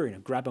librarian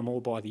would grab them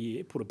all by the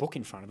ear, put a book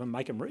in front of them,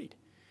 make them read.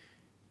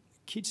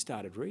 Kids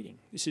started reading.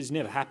 This has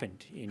never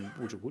happened in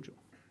Wujal Wujal.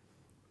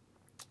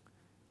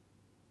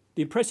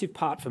 The impressive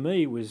part for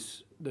me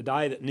was the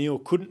day that Neil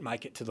couldn't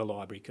make it to the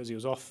library because he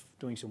was off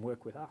doing some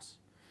work with us.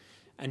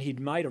 And he'd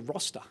made a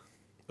roster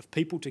of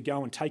people to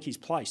go and take his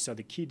place so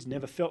the kids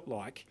never felt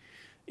like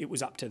it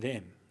was up to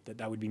them, that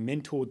they would be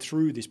mentored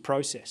through this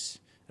process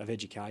of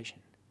education.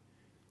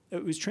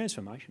 it was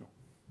transformational.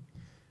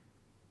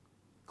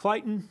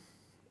 Clayton,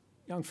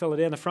 young fella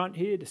down the front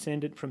here,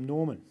 descended from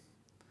Norman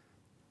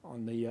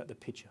on the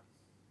picture.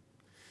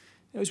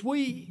 As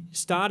we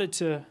started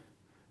to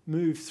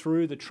move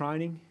through the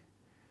training,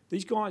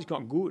 these guys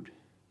got good.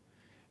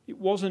 It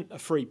wasn't a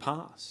free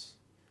pass.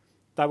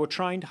 They were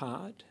trained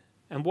hard,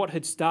 and what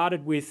had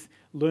started with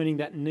learning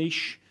that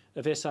niche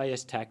of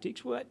SAS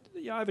tactics, well,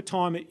 over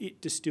time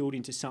it distilled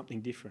into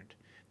something different,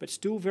 but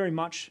still very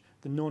much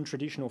the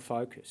non-traditional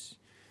focus.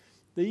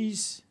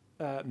 These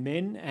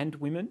men and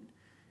women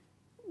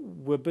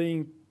were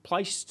being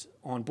placed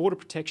on border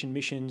protection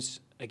missions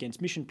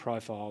against mission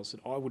profiles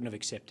that I wouldn't have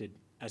accepted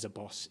as a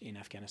boss in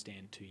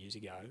Afghanistan 2 years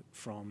ago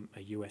from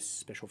a US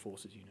Special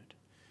Forces unit.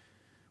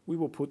 We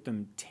will put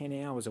them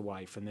 10 hours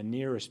away from the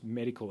nearest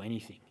medical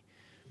anything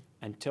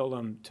and tell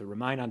them to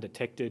remain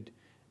undetected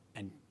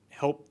and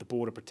help the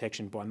border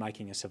protection by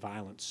making a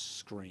surveillance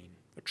screen,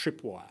 a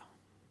tripwire.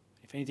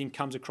 If anything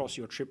comes across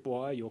your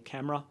tripwire, your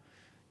camera,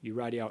 you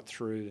radio it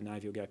through, the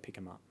Navy will go pick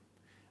them up.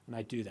 And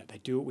they do that. They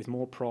do it with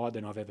more pride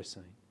than I've ever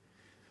seen.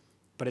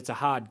 But it's a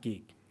hard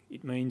gig.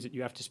 It means that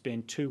you have to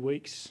spend 2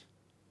 weeks.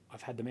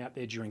 I've had them out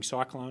there during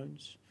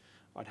cyclones.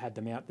 I'd had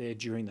them out there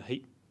during the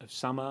heat of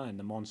summer and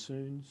the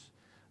monsoons,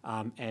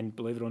 and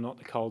believe it or not,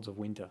 the colds of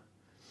winter.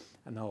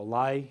 And they'll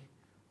lay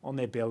on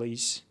their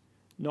bellies,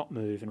 not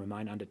move, and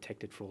remain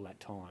undetected for all that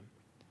time.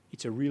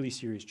 It's a really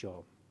serious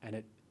job,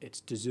 and it's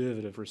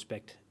deserved of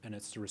respect, and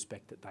it's the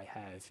respect that they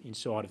have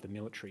inside of the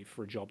military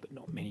for a job that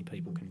not many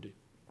people can do.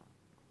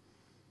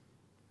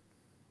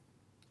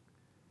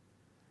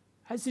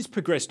 As this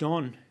progressed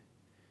on,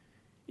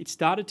 it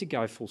started to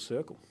go full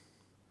circle.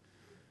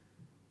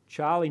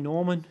 Charlie,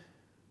 Norman,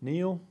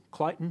 Neil,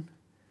 Clayton,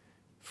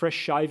 fresh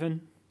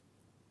shaven,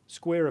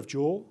 square of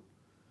jaw.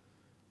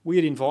 We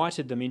had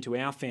invited them into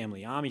our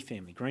family, Army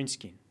family,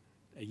 Greenskin,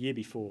 a year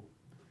before.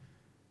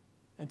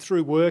 And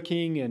through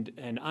working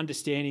and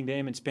understanding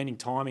them and spending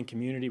time in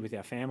community with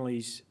our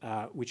families,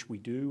 which we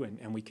do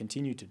and we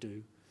continue to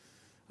do,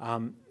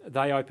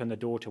 they opened the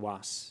door to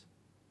us.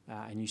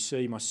 And you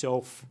see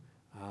myself,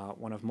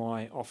 one of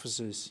my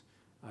officers,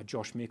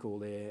 Josh Mickle,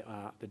 there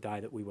the day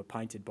that we were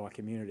painted by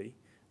community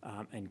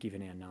and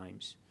given our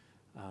names.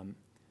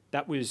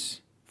 That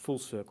was full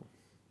circle.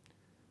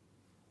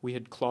 We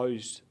had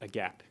closed a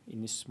gap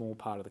in this small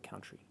part of the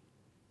country.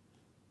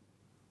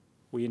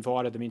 We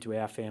invited them into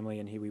our family,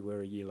 and here we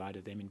were a year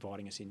later, them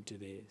inviting us into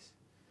theirs.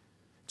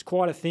 It's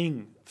quite a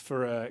thing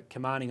for a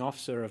commanding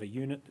officer of a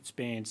unit that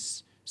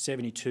spans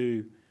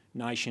 72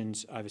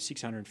 nations over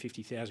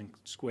 650,000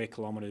 square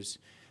kilometres,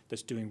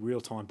 that's doing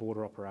real-time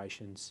border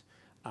operations,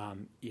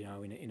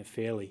 in a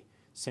fairly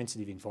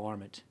sensitive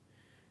environment,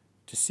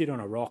 to sit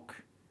on a rock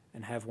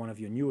and have one of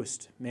your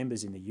newest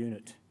members in the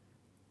unit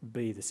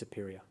be the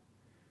superior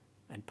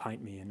and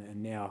paint me.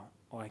 And now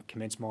I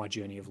commence my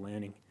journey of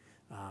learning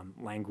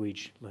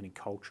language, learning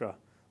culture,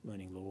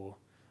 learning law,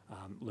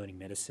 learning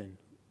medicine,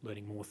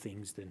 learning more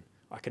things than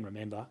I can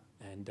remember,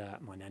 and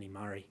my nanny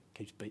Murray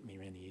keeps beating me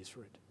around the ears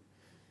for it.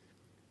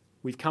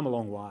 We've come a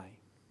long way.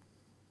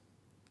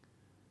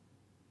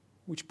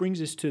 Which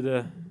brings us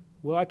to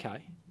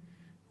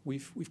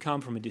we've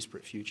come from a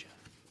disparate future.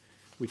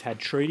 We've had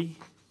treaty.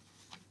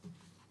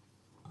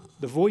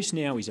 The voice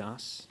now is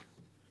us.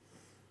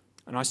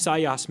 And I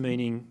say us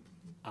meaning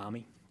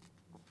Army.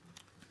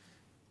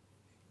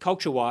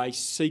 Culture-wise,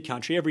 sea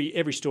country,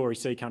 every story,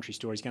 sea country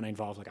story, is going to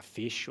involve like a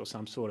fish or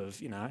some sort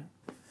of,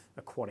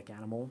 aquatic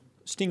animal.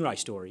 Stingray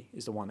story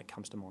is the one that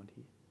comes to mind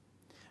here.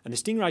 And the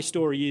stingray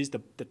story is the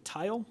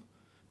tail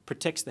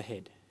protects the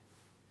head.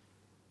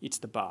 It's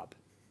the barb.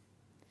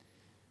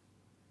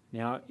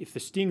 Now, if the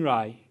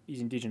stingray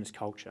is Indigenous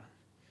culture,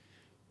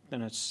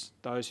 then it's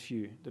those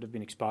few that have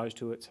been exposed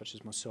to it, such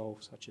as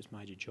myself, such as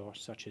Major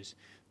Josh, such as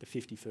the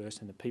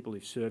 51st and the people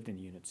who've served in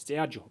the units. It's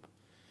our job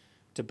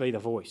to be the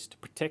voice, to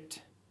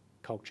protect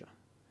culture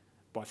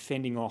by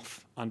fending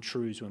off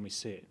untruths when we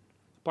see it,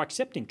 by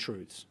accepting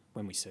truths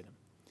when we see them,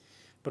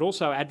 but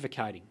also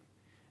advocating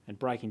and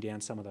breaking down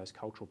some of those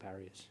cultural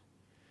barriers.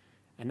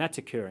 And that's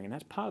occurring, and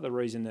that's part of the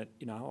reason that,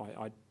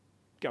 I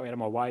go out of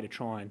my way to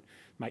try and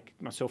make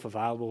myself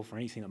available for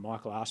anything that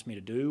Michael asked me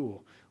to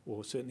do,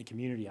 or certainly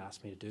community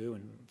asked me to do,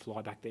 and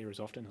fly back there as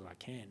often as I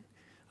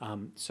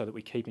can, so that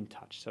we keep in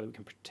touch, so that we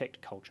can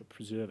protect culture,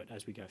 preserve it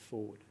as we go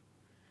forward.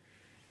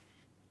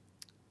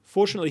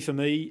 Fortunately for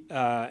me,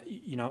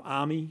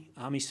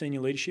 Army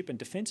senior leadership and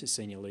Defence's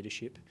senior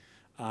leadership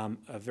are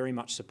very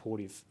much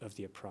supportive of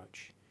the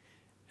approach.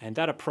 And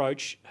that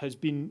approach has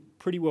been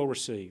pretty well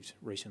received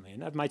recently,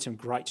 and they've made some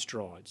great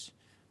strides.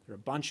 There are a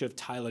bunch of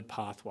tailored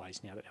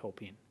pathways now that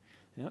help in.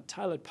 They're not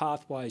tailored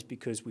pathways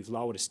because we've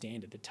lowered a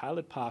standard. They're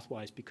tailored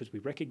pathways because we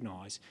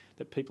recognise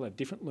that people have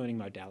different learning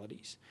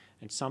modalities,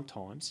 and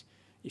sometimes,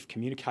 if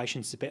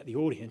communication is about the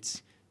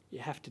audience, you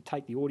have to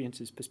take the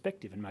audience's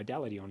perspective and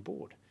modality on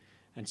board.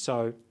 And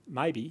so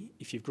maybe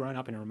if you've grown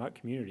up in a remote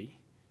community,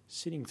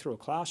 sitting through a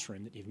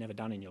classroom that you've never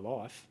done in your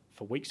life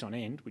for weeks on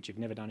end, which you've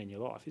never done in your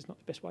life, is not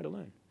the best way to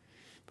learn.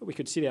 But we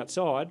could sit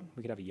outside,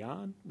 we could have a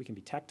yarn, we can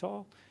be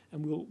tactile,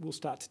 and we'll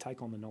start to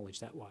take on the knowledge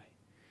that way.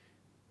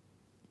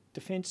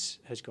 Defence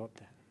has got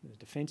that. The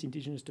Defence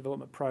Indigenous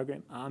Development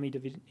Program, Army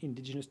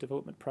Indigenous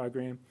Development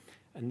Program,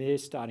 and they're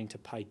starting to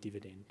pay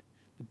dividend.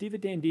 The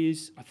dividend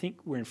is, I think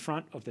we're in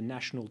front of the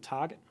national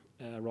target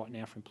right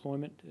now for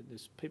employment.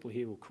 There's people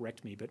here who will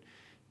correct me, but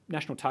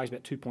national target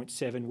is about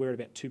 2.7, we're at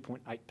about 2.8%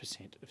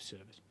 of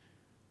service.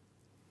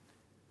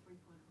 3.1.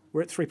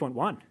 We're at 3.1.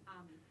 Army.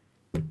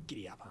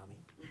 Giddy up,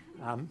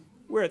 Army.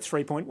 We're at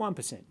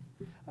 3.1%.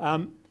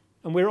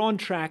 And we're on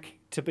track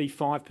to be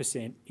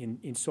 5%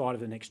 inside of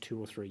the next 2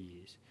 or 3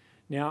 years.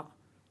 Now,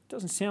 it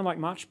doesn't sound like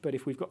much, but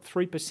if we've got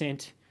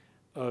 3%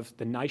 of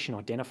the nation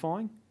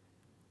identifying,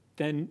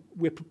 then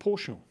we're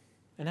proportional.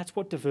 And that's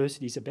what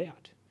diversity is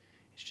about.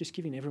 It's just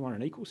giving everyone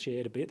an equal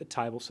share to be at the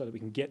table so that we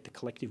can get the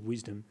collective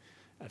wisdom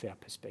of our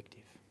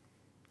perspective.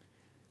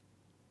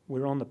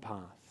 We're on the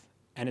path,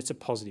 and it's a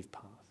positive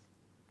path.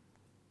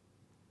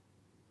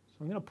 So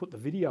I'm going to put the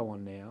video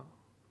on now,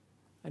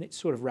 and it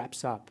sort of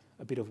wraps up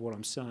a bit of what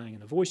I'm saying.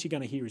 And the voice you're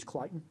going to hear is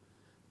Clayton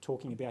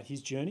talking about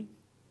his journey.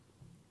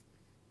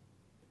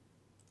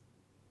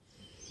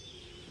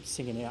 He's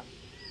singing out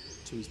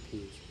to his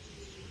peers.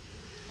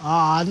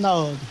 I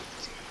know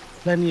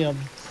plenty of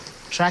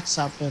tracks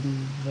up in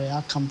where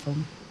I come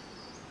from.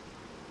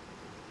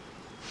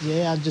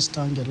 Yeah, I just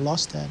don't get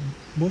lost at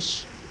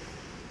bush.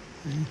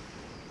 Yeah.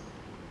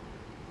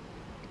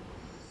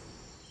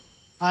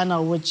 I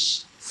know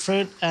which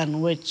fruit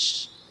and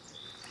which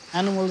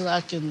animals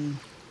I can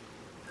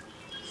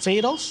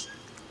feed off,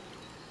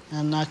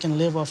 and I can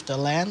live off the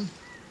land.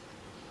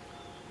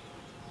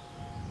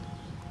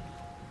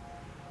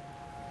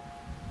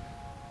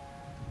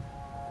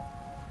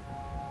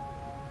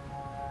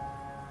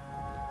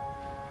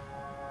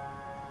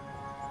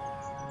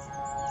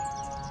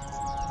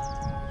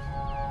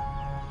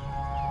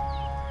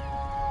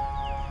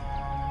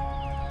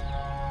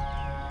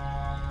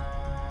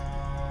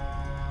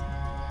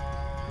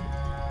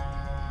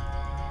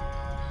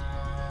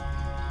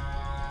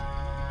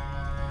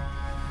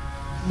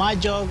 My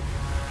job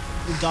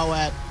is go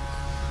at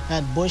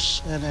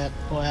bush and at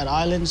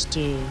islands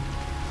to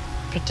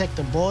protect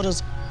the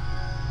borders.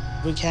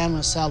 We cam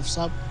ourselves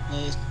up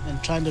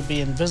and trying to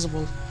be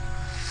invisible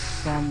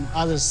from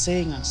others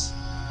seeing us.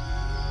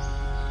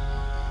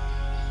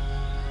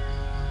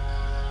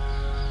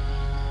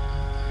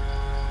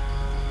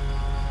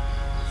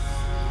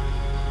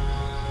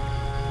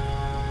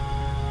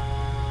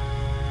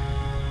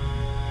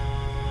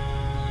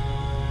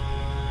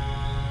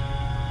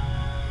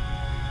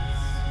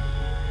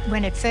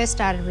 When it first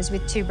started, it was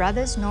with two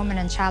brothers, Norman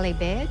and Charlie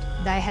Baird.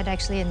 They had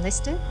actually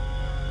enlisted.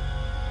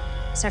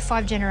 So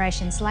 5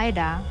 generations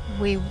later,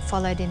 we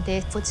followed in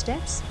their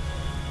footsteps.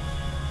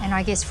 And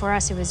I guess for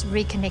us, it was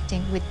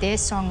reconnecting with their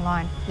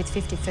songline with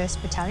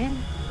 51st Battalion.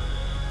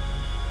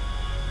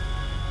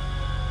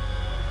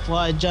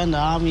 Why I joined the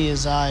Army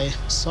is I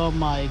saw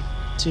my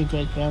 2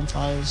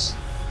 great-grandfathers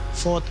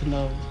fought in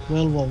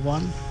World War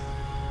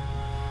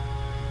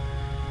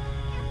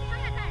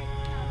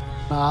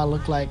I. I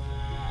look like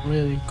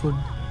really good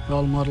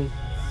role model.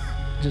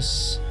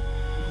 Just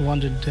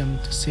wanted them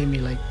to see me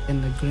like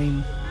in the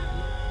green.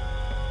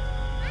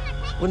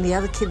 When the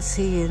other kids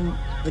see him,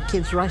 the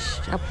kids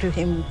rush up to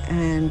him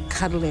and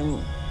cuddle him.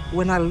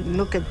 When I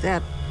look at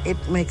that, it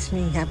makes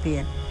me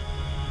happier.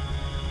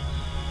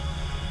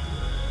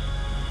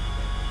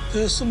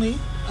 Personally,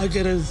 I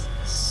get a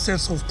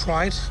sense of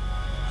pride.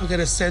 I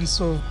get a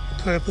sense of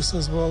purpose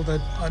as well,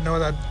 that I know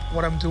that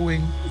what I'm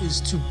doing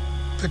is to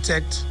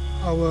protect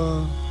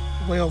our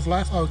way of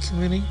life, our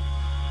community,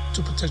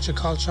 to protect your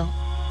culture.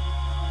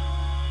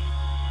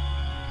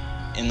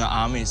 In the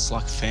Army, it's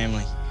like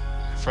family.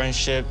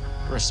 Friendship,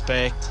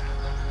 respect.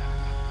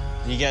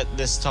 You get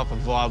this type of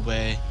vibe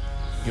where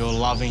you're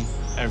loving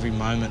every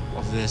moment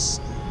of this,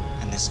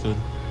 and it's good.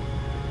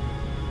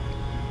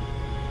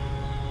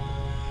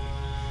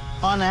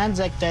 On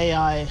Anzac Day,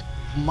 I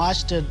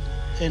marched it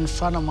in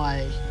front of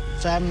my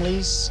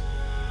families.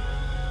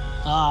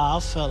 I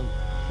felt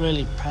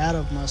really proud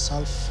of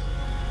myself.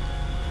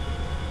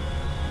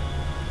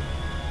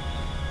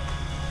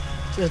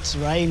 It's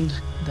rained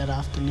that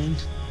afternoon.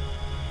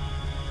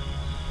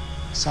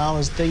 So I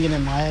was thinking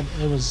in my head,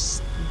 it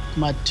was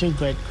my 2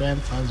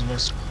 great-grandfathers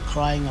was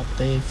crying up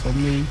there for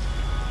me.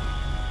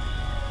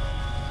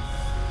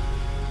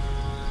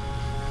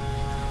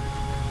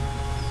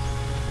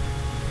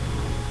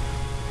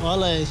 All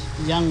the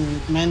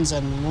young men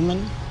and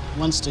women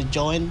wants to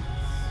join.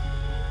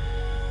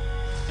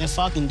 If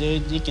I can do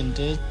it, you can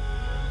do it.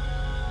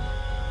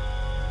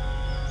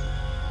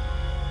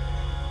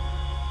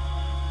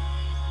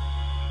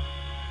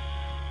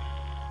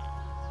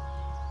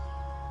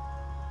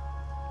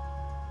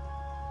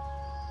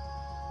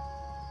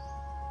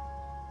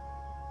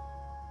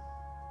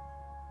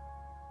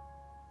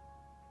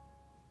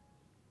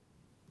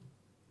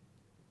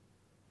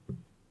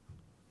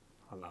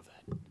 I love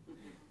that.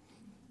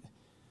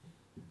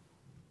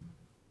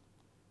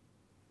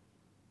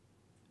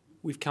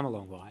 We've come a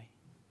long way.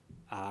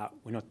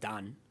 We're not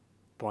done,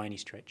 by any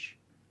stretch,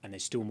 and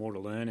there's still more to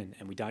learn,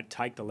 and we don't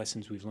take the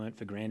lessons we've learnt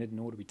for granted,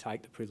 nor do we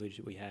take the privilege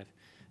that we have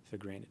for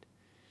granted.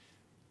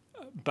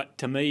 But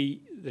to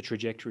me, the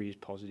trajectory is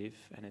positive,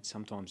 and it's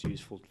sometimes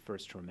useful for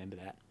us to remember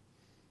that.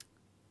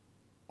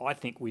 I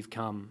think we've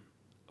come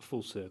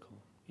full circle.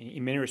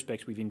 In many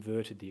respects, we've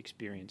inverted the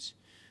experience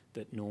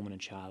that Norman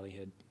and Charlie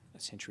had a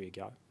century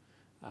ago.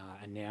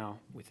 And now,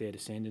 with their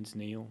descendants,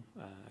 Neil,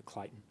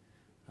 Clayton,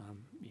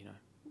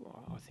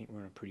 I think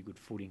we're on a pretty good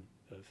footing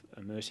of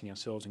immersing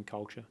ourselves in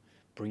culture,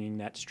 bringing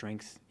that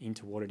strength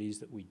into what it is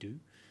that we do,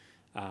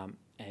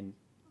 and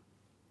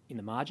in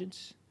the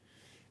margins,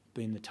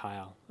 being the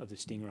tail of the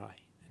stingray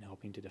and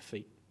helping to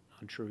defeat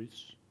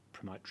untruths,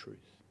 promote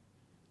truth.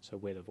 So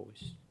we're the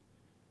voice.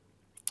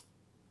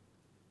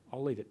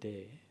 I'll leave it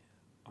there.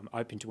 I'm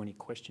open to any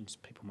questions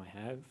people may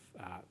have,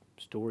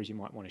 stories you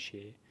might want to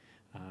share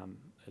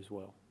as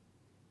well.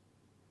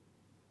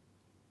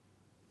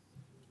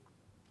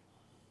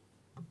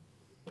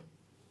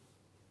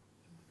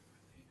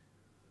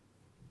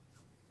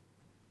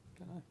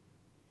 Don't know.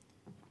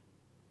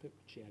 People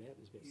shout out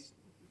as best.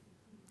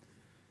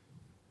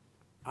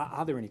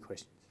 Are there any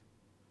questions?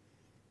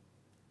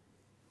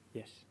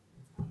 Yes.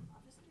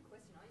 I've just got a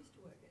question. I used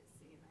to work at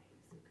CMA,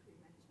 so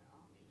Career Management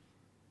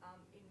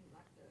Army, in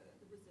like the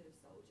reserve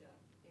soldier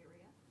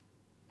area,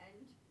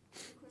 and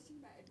the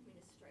question about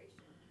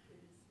administration,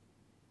 because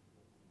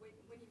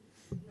when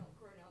you've not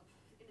grown up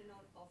in a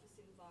non-office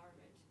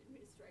environment,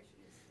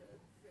 administration is the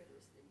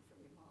furthest thing from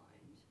your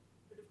mind.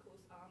 But of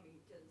course, Army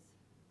does.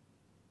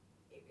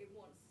 It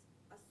wants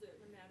a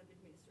certain amount of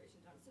administration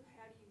done. So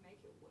how do you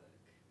make it work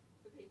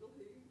for people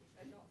who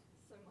are not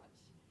so much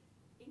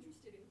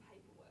interested in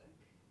paperwork,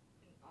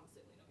 and I'm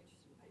certainly not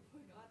interested in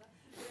paperwork either,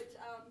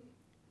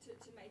 but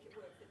to make it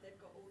work that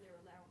they've got all their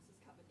allowances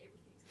covered,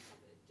 everything's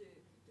covered.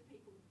 Do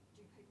people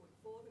do paperwork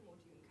for them, or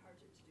do you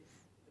encourage it to do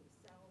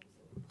themselves,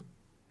 or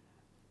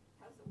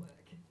how does it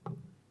work?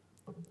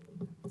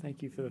 Thank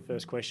you for the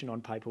first question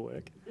on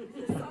paperwork.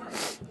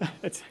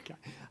 That's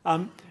okay.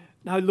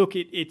 No, look,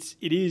 it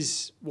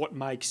is what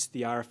makes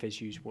the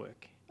RFSUs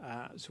work.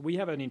 So we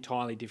have an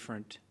entirely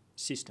different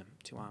system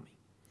to Army.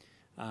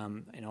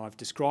 And I've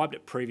described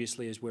it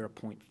previously as we're a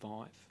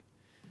 0.5,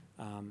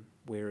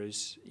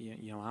 whereas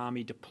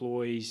Army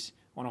deploys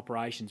on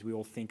operations. We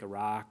all think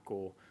Iraq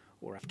or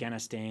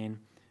Afghanistan,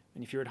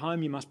 and if you're at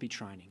home, you must be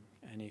training.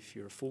 And if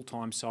you're a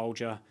full-time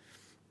soldier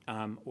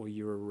or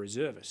you're a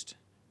reservist,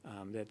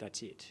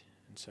 that's it.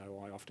 And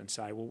so I often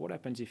say, well, what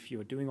happens if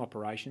you're doing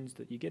operations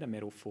that you get a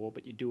medal for,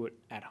 but you do it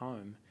at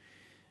home,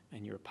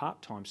 and you're a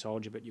part-time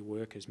soldier, but you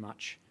work as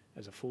much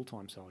as a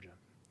full-time soldier?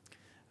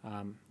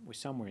 We're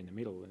somewhere in the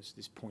middle. There's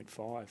this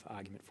 0.5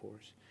 argument for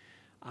us.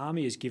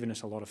 Army has given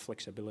us a lot of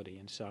flexibility,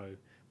 and so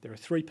there are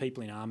 3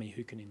 people in Army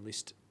who can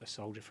enlist a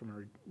soldier from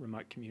a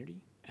remote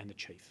community, and the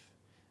chief.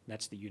 And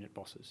that's the unit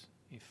bosses.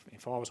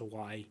 If I was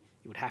away,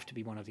 it would have to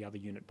be one of the other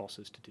unit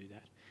bosses to do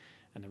that.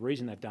 And the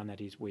reason they've done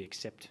that is we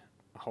accept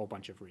a whole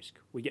bunch of risk.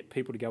 We get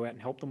people to go out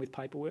and help them with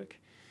paperwork.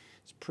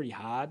 It's pretty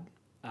hard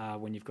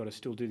when you've got to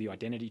still do the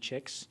identity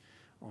checks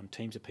on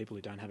teams of people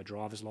who don't have a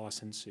driver's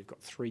licence, who've got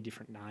 3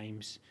 different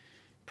names,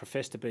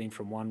 profess to being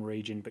from one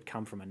region but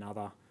come from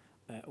another,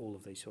 all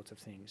of these sorts of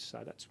things.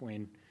 So that's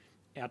when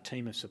our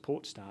team of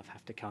support staff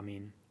have to come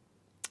in,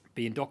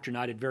 be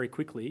indoctrinated very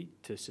quickly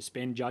to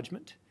suspend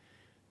judgment,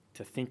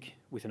 to think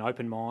with an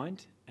open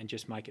mind and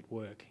just make it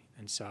work.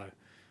 And so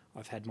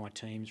I've had my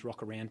teams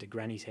rock around to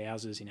grannies'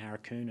 houses in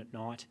Arakoon at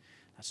night.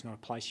 That's not a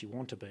place you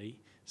want to be,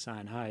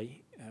 saying,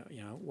 hey,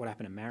 what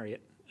happened to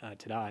Marriott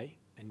today,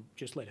 and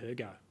just let her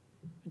go.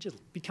 And just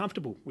be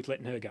comfortable with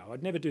letting her go.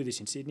 I'd never do this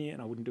in Sydney,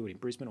 and I wouldn't do it in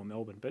Brisbane or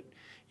Melbourne, but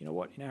you know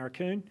what, in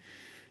Arakoon,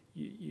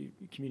 you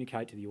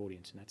communicate to the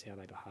audience, and that's how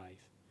they behave.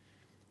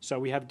 So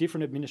we have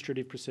different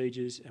administrative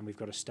procedures, and we've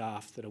got a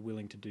staff that are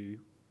willing to do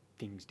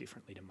things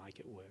differently to make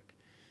it work,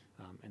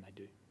 and they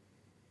do.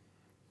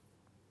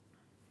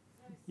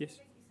 Yes?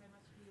 Thank you so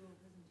much for your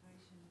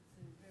presentation. It's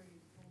a very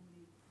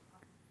informative,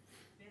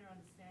 better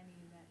understanding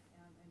in that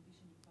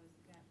ambition to close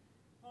the gap.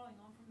 Following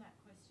on from that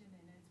question,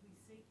 and as we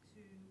seek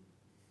to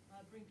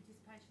bring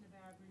participation of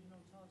our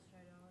Aboriginal and Torres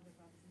Strait Islander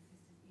brothers and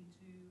sisters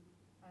into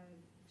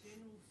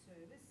general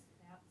service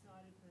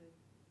outside of the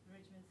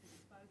regiments that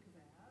you spoke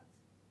about,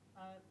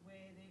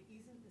 where there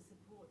isn't the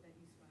support that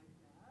you spoke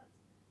about,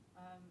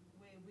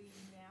 where we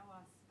now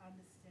are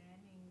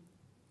understanding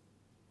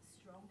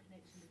strong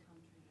connection to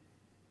country,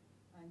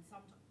 and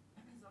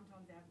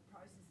sometimes our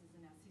processes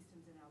and our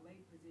systems and our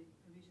leave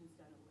provisions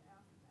don't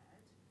allow for that.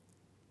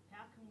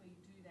 How can we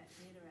do that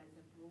better as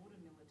a broader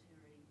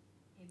military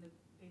in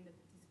the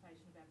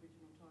participation of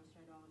Aboriginal and Torres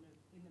Strait Islander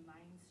in the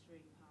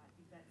mainstream part,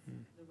 if that's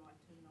the right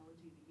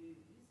terminology to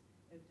use,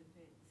 of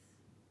defence?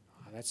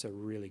 Oh, that's a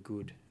really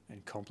good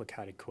and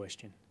complicated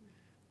question.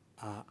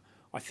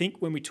 I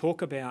think when we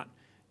talk about,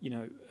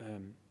 you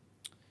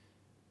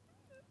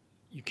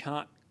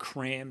can't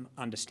cram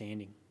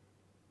understanding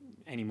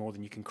any more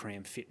than you can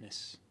cram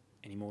fitness,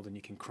 any more than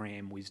you can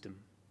cram wisdom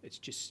It's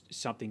just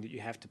something that you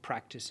have to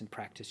practice, and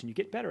you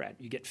get better at.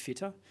 You get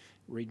fitter,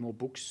 read more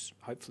books,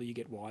 hopefully you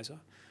get wiser,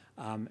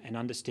 and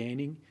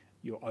understanding,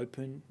 you're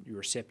open, you're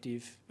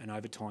receptive, and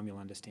over time you'll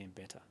understand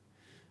better.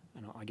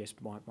 And I guess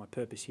my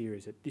purpose here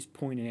is at this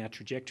point in our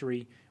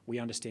trajectory, we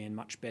understand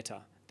much better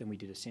than we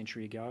did a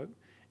century ago,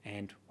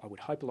 and I would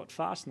hope a lot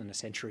faster than a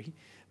century,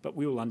 but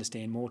we will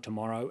understand more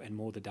tomorrow and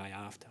more the day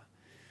after.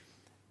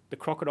 The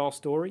crocodile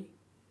story,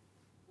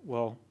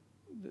 well,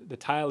 the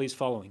tail is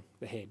following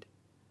the head,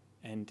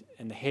 and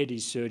the head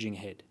is surging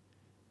ahead,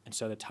 and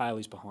so the tail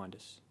is behind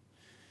us.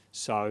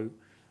 So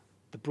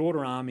the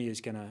broader army is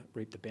going to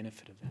reap the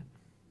benefit of that.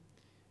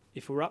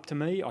 If it were up to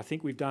me, I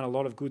think we've done a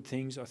lot of good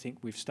things. I think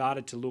we've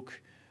started to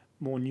look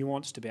more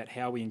nuanced about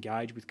how we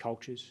engage with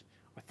cultures.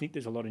 I think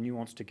there's a lot of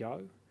nuance to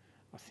go.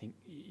 I think,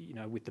 you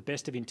know, with the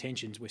best of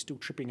intentions, we're still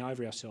tripping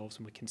over ourselves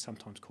and we can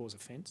sometimes cause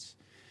offence.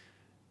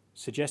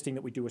 Suggesting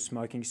that we do a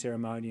smoking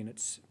ceremony and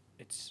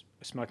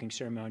a smoking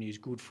ceremony is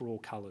good for all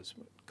colours.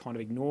 It kind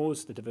of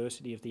ignores the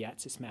diversity of the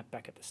ATSIS map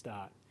back at the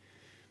start.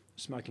 A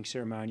smoking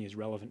ceremony is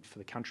relevant for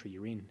the country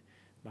you're in,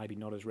 maybe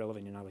not as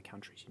relevant in other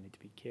countries. You need to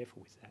be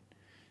careful with that.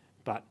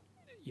 But,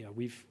 you know,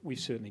 we've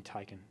certainly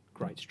taken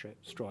great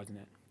strides in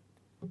that.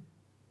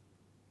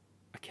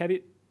 A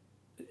caveat,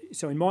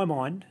 so in my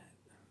mind,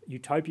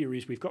 utopia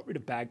is we've got rid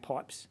of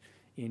bagpipes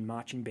in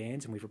marching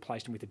bands and we've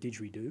replaced them with a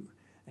didgeridoo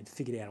and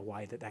figured out a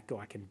way that that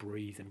guy can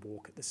breathe and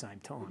walk at the same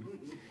time.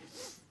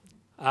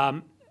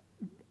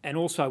 And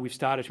also we've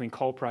started to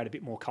incorporate a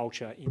bit more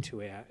culture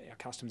into our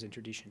customs and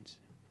traditions.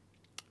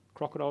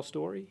 Crocodile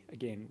story,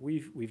 again,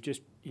 we've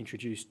just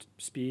introduced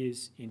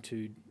spears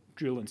into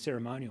drill and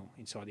ceremonial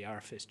inside the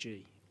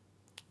RFSG,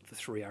 the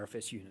 3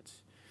 RFS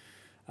units.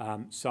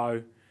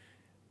 So,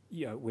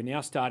 you know, we're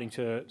now starting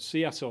to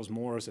see ourselves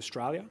more as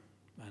Australia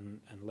and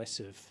less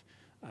of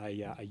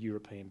a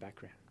European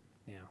background.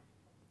 Now,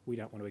 we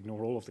don't want to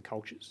ignore all of the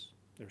cultures.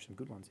 There are some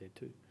good ones there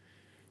too.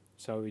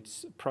 So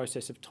it's a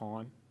process of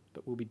time,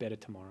 but we'll be better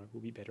tomorrow.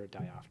 We'll be better a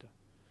day after.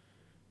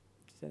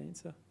 Does that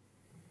answer?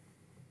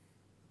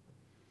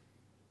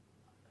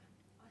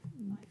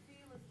 I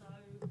feel as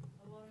though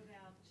a lot of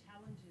our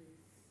challenges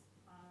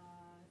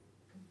are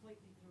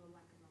completely through a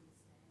lack of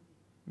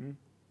understanding.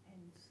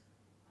 And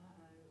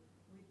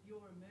with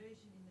your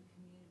immersion in the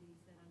communities,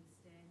 that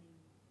understanding,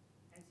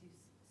 as you've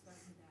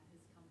spoken about,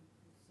 has come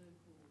full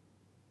circle.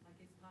 I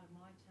guess part of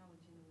my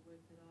challenge in the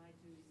work that I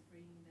do is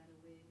bringing that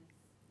awareness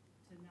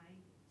to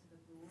the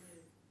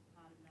broader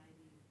part of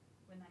Navy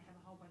when they have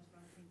a whole bunch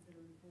of other things that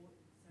are important.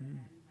 So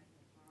how do you make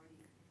that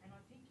priority? And I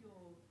think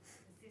your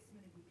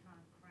assessment of you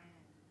can't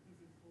cram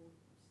is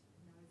important.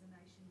 You know, as a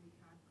nation, we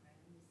can't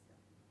cram this stuff.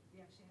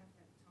 We actually have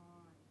to have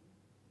time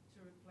to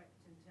reflect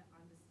and to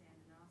understand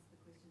and ask the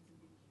questions and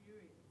be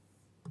curious.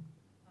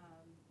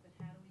 But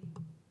how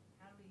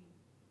do we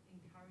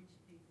encourage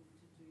people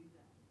to do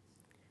that?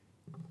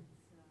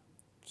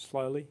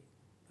 Slowly,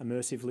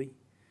 immersively.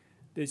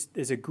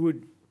 There's a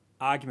good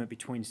argument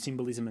between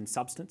symbolism and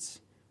substance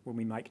when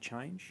we make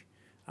change,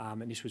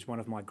 and this was one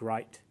of my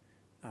great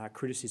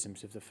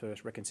criticisms of the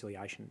first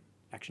reconciliation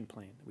action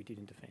plan that we did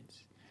in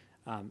defence,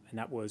 and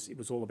it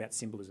was all about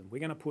symbolism. We're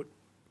going to put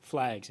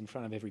flags in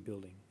front of every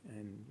building,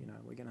 and you know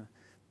we're going to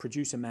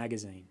produce a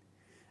magazine.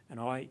 And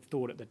I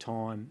thought at the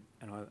time,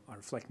 and I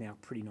reflect now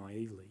pretty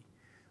naively,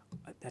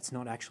 that's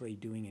not actually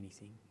doing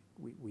anything.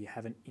 We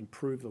haven't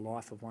improved the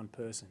life of one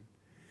person.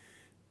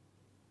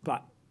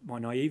 But my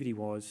naivety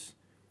was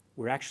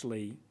we're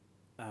actually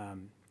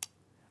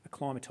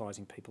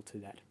acclimatising people to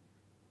that,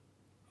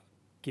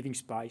 giving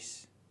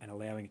space and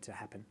allowing it to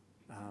happen.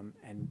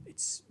 And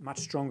it's much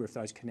stronger if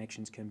those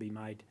connections can be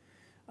made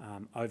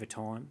over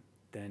time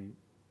than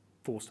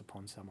forced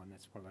upon someone.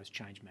 That's one of those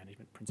change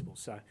management principles.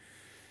 So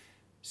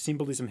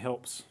symbolism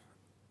helps,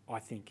 I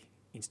think,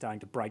 in starting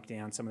to break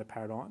down some of the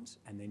paradigms,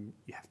 and then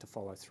you have to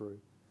follow through.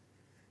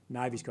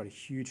 Navy's got a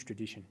huge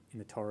tradition in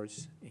the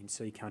Torres, in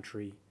sea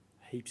country.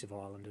 Heaps of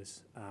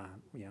islanders,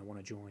 want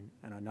to join,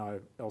 and I know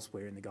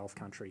elsewhere in the Gulf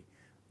country,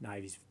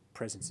 Navy's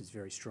presence is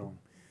very strong.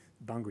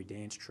 Bungary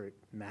dance troupe,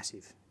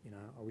 massive. You know,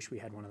 I wish we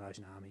had one of those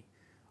in Army.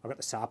 I've got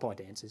the Sarpai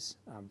dancers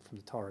from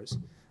the Torres,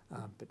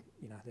 but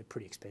you know they're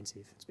pretty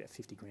expensive. It's about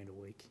 $50 grand a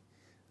week.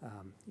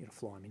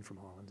 Fly them in from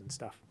islands and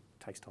stuff.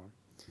 It takes time.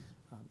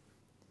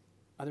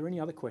 Are there any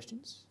other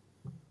questions?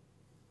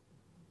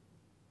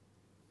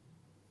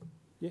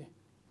 Yeah.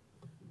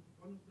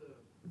 One of the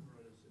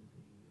writers in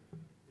the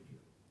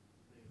video,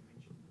 they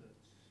mentioned that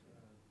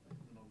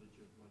the knowledge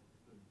of like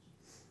foods,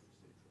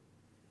 etc.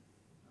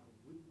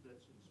 With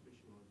that sort of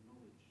specialised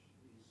knowledge,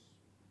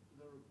 do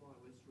they require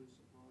less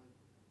resupply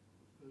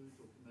of food,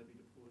 or can they be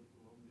deployed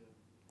for longer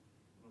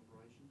in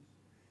operations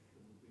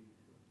than would be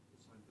the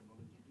same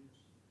commodity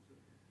use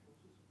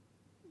forces?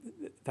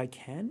 They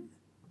can,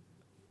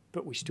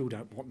 but we still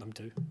don't want them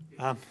to.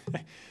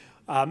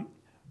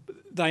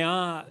 They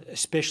are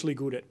especially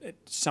good at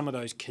some of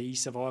those key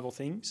survival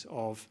things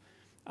of,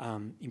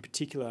 in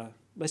particular,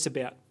 less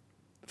about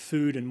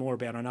food and more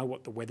about I know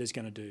what the weather's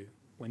going to do.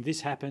 When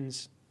this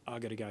happens,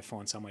 I've got to go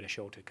find somewhere to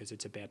shelter because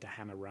it's about to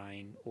hammer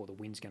rain or the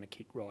wind's going to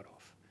kick right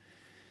off.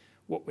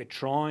 What we're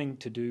trying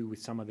to do with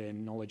some of their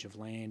knowledge of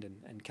land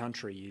and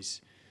country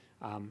is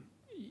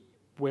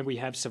when we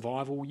have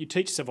survival, you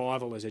teach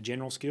survival as a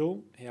general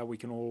skill, how we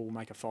can all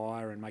make a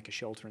fire and make a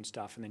shelter and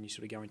stuff, and then you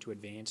sort of go into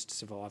advanced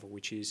survival,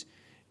 which is,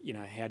 you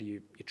know, how do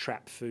you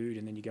trap food,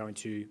 and then you go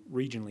into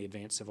regionally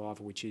advanced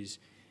survival, which is,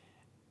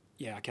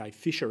 yeah, okay,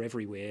 fish are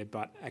everywhere,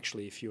 but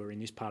actually if you're in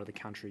this part of the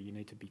country, you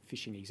need to be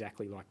fishing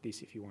exactly like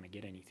this if you want to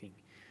get anything.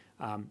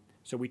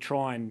 So we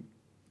try and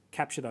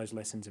capture those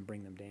lessons and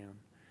bring them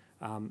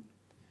down.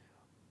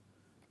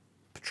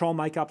 Patrol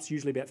makeup's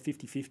usually about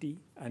 50-50,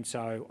 and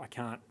so I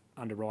can't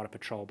underwrite a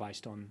patrol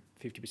based on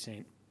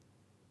 50%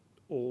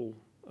 all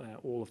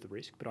of the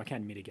risk, but I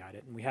can mitigate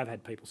it. And we have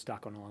had people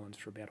stuck on islands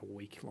for about a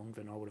week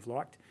longer than I would have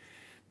liked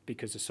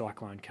because the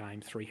cyclone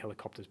came, 3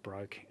 helicopters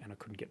broke, and I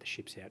couldn't get the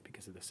ships out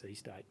because of the sea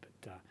state.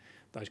 But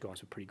those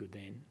guys were pretty good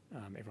then.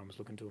 Everyone was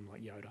looking to them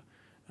like Yoda.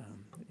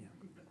 Yeah.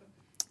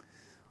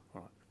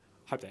 All right.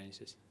 Hope that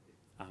answers.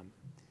 All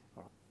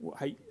right. Well,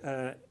 hey,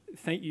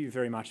 thank you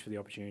very much for the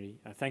opportunity.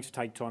 Thanks for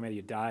taking time out of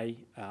your day.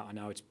 I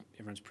know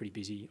everyone's pretty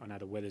busy. I know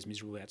the weather's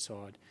miserable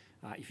outside.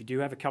 If you do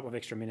have a couple of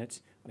extra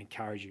minutes, I'd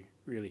encourage you,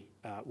 really,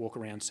 walk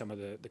around some of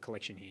the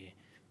collection here.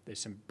 There's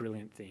some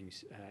brilliant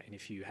things, and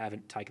if you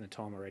haven't taken the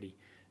time already,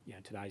 you know,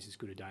 today's as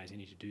good a day as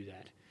any to do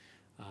that.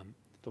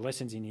 The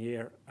lessons in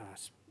here are,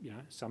 you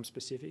know, some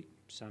specific,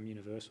 some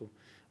universal.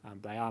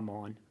 They are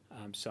mine,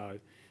 so,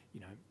 you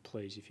know,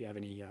 please, if you have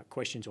any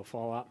questions or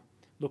follow-up,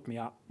 look me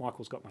up.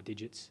 Michael's got my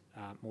digits.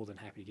 More than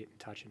happy to get in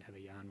touch and have a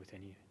yarn with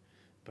any of you.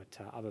 But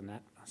other than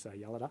that, I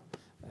say yalada,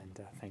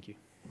 and thank you.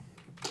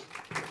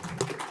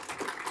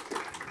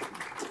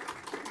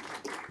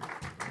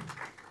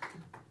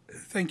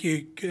 Thank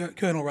you,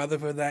 Colonel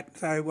Rutherford, for that.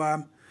 So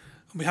on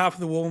behalf of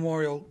the War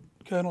Memorial,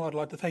 Colonel, I'd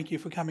like to thank you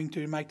for coming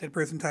to make that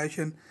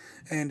presentation,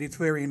 and it's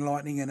very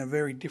enlightening and a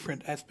very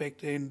different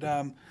aspect and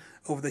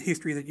of the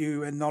history that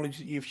you and knowledge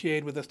that you've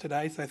shared with us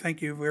today. So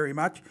thank you very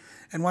much.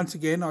 And once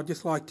again, I'd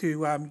just like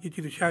to get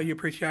you to show your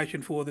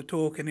appreciation for the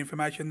talk and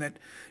information that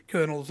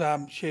Colonel's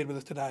shared with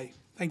us today.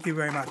 Thank you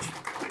very much.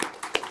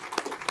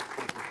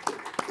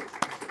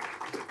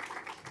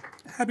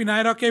 Happy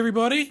NAIDOC,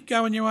 everybody.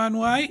 Go in your own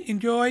way.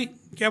 Enjoy.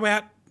 Go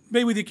out.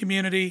 Be with your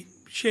community.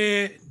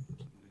 Share.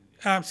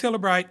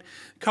 Celebrate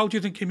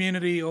cultures and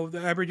community of the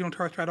Aboriginal and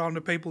Torres Strait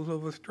Islander peoples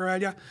of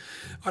Australia.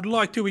 I'd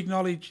like to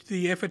acknowledge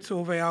the efforts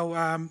of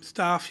our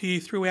staff here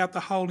throughout the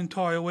whole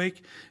entire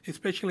week,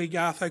 especially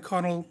Garth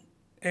O'Connell,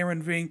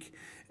 Erin Vink,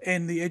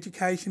 and the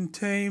education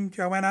team.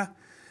 Joanna,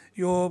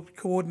 your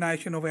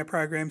coordination of our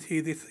programs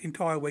here this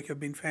entire week have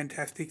been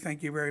fantastic.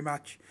 Thank you very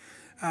much.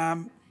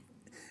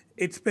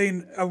 It's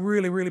been a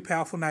really, really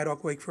powerful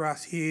NAIDOC week for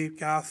us here.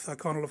 Garth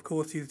O'Connell, of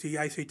course, is the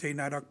ACT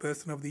NAIDOC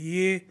Person of the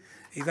Year.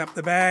 He's up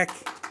the back.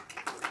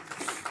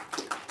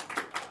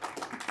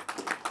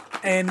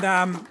 And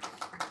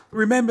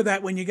remember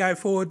that when you go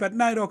forward. But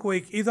NAIDOC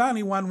week is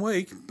only 1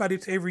 week, but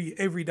it's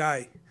every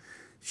day.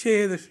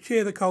 Share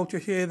the culture,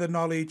 share the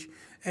knowledge,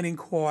 and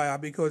inquire,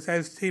 because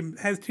as Tim's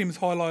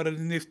highlighted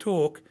in this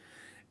talk,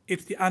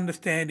 it's the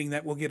understanding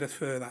that will get us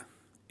further.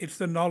 It's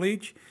the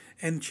knowledge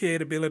and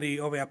shared ability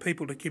of our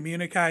people to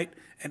communicate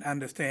and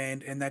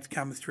understand, and that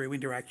comes through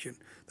interaction.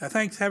 So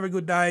thanks, have a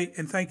good day,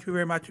 and thank you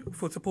very much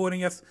for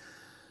supporting us.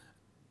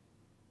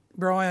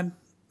 Brian,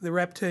 the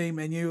RAP team,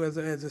 and you as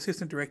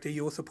Assistant Director,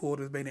 your support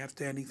has been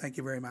outstanding. Thank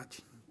you very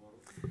much.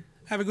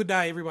 Have a good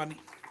day, everybody.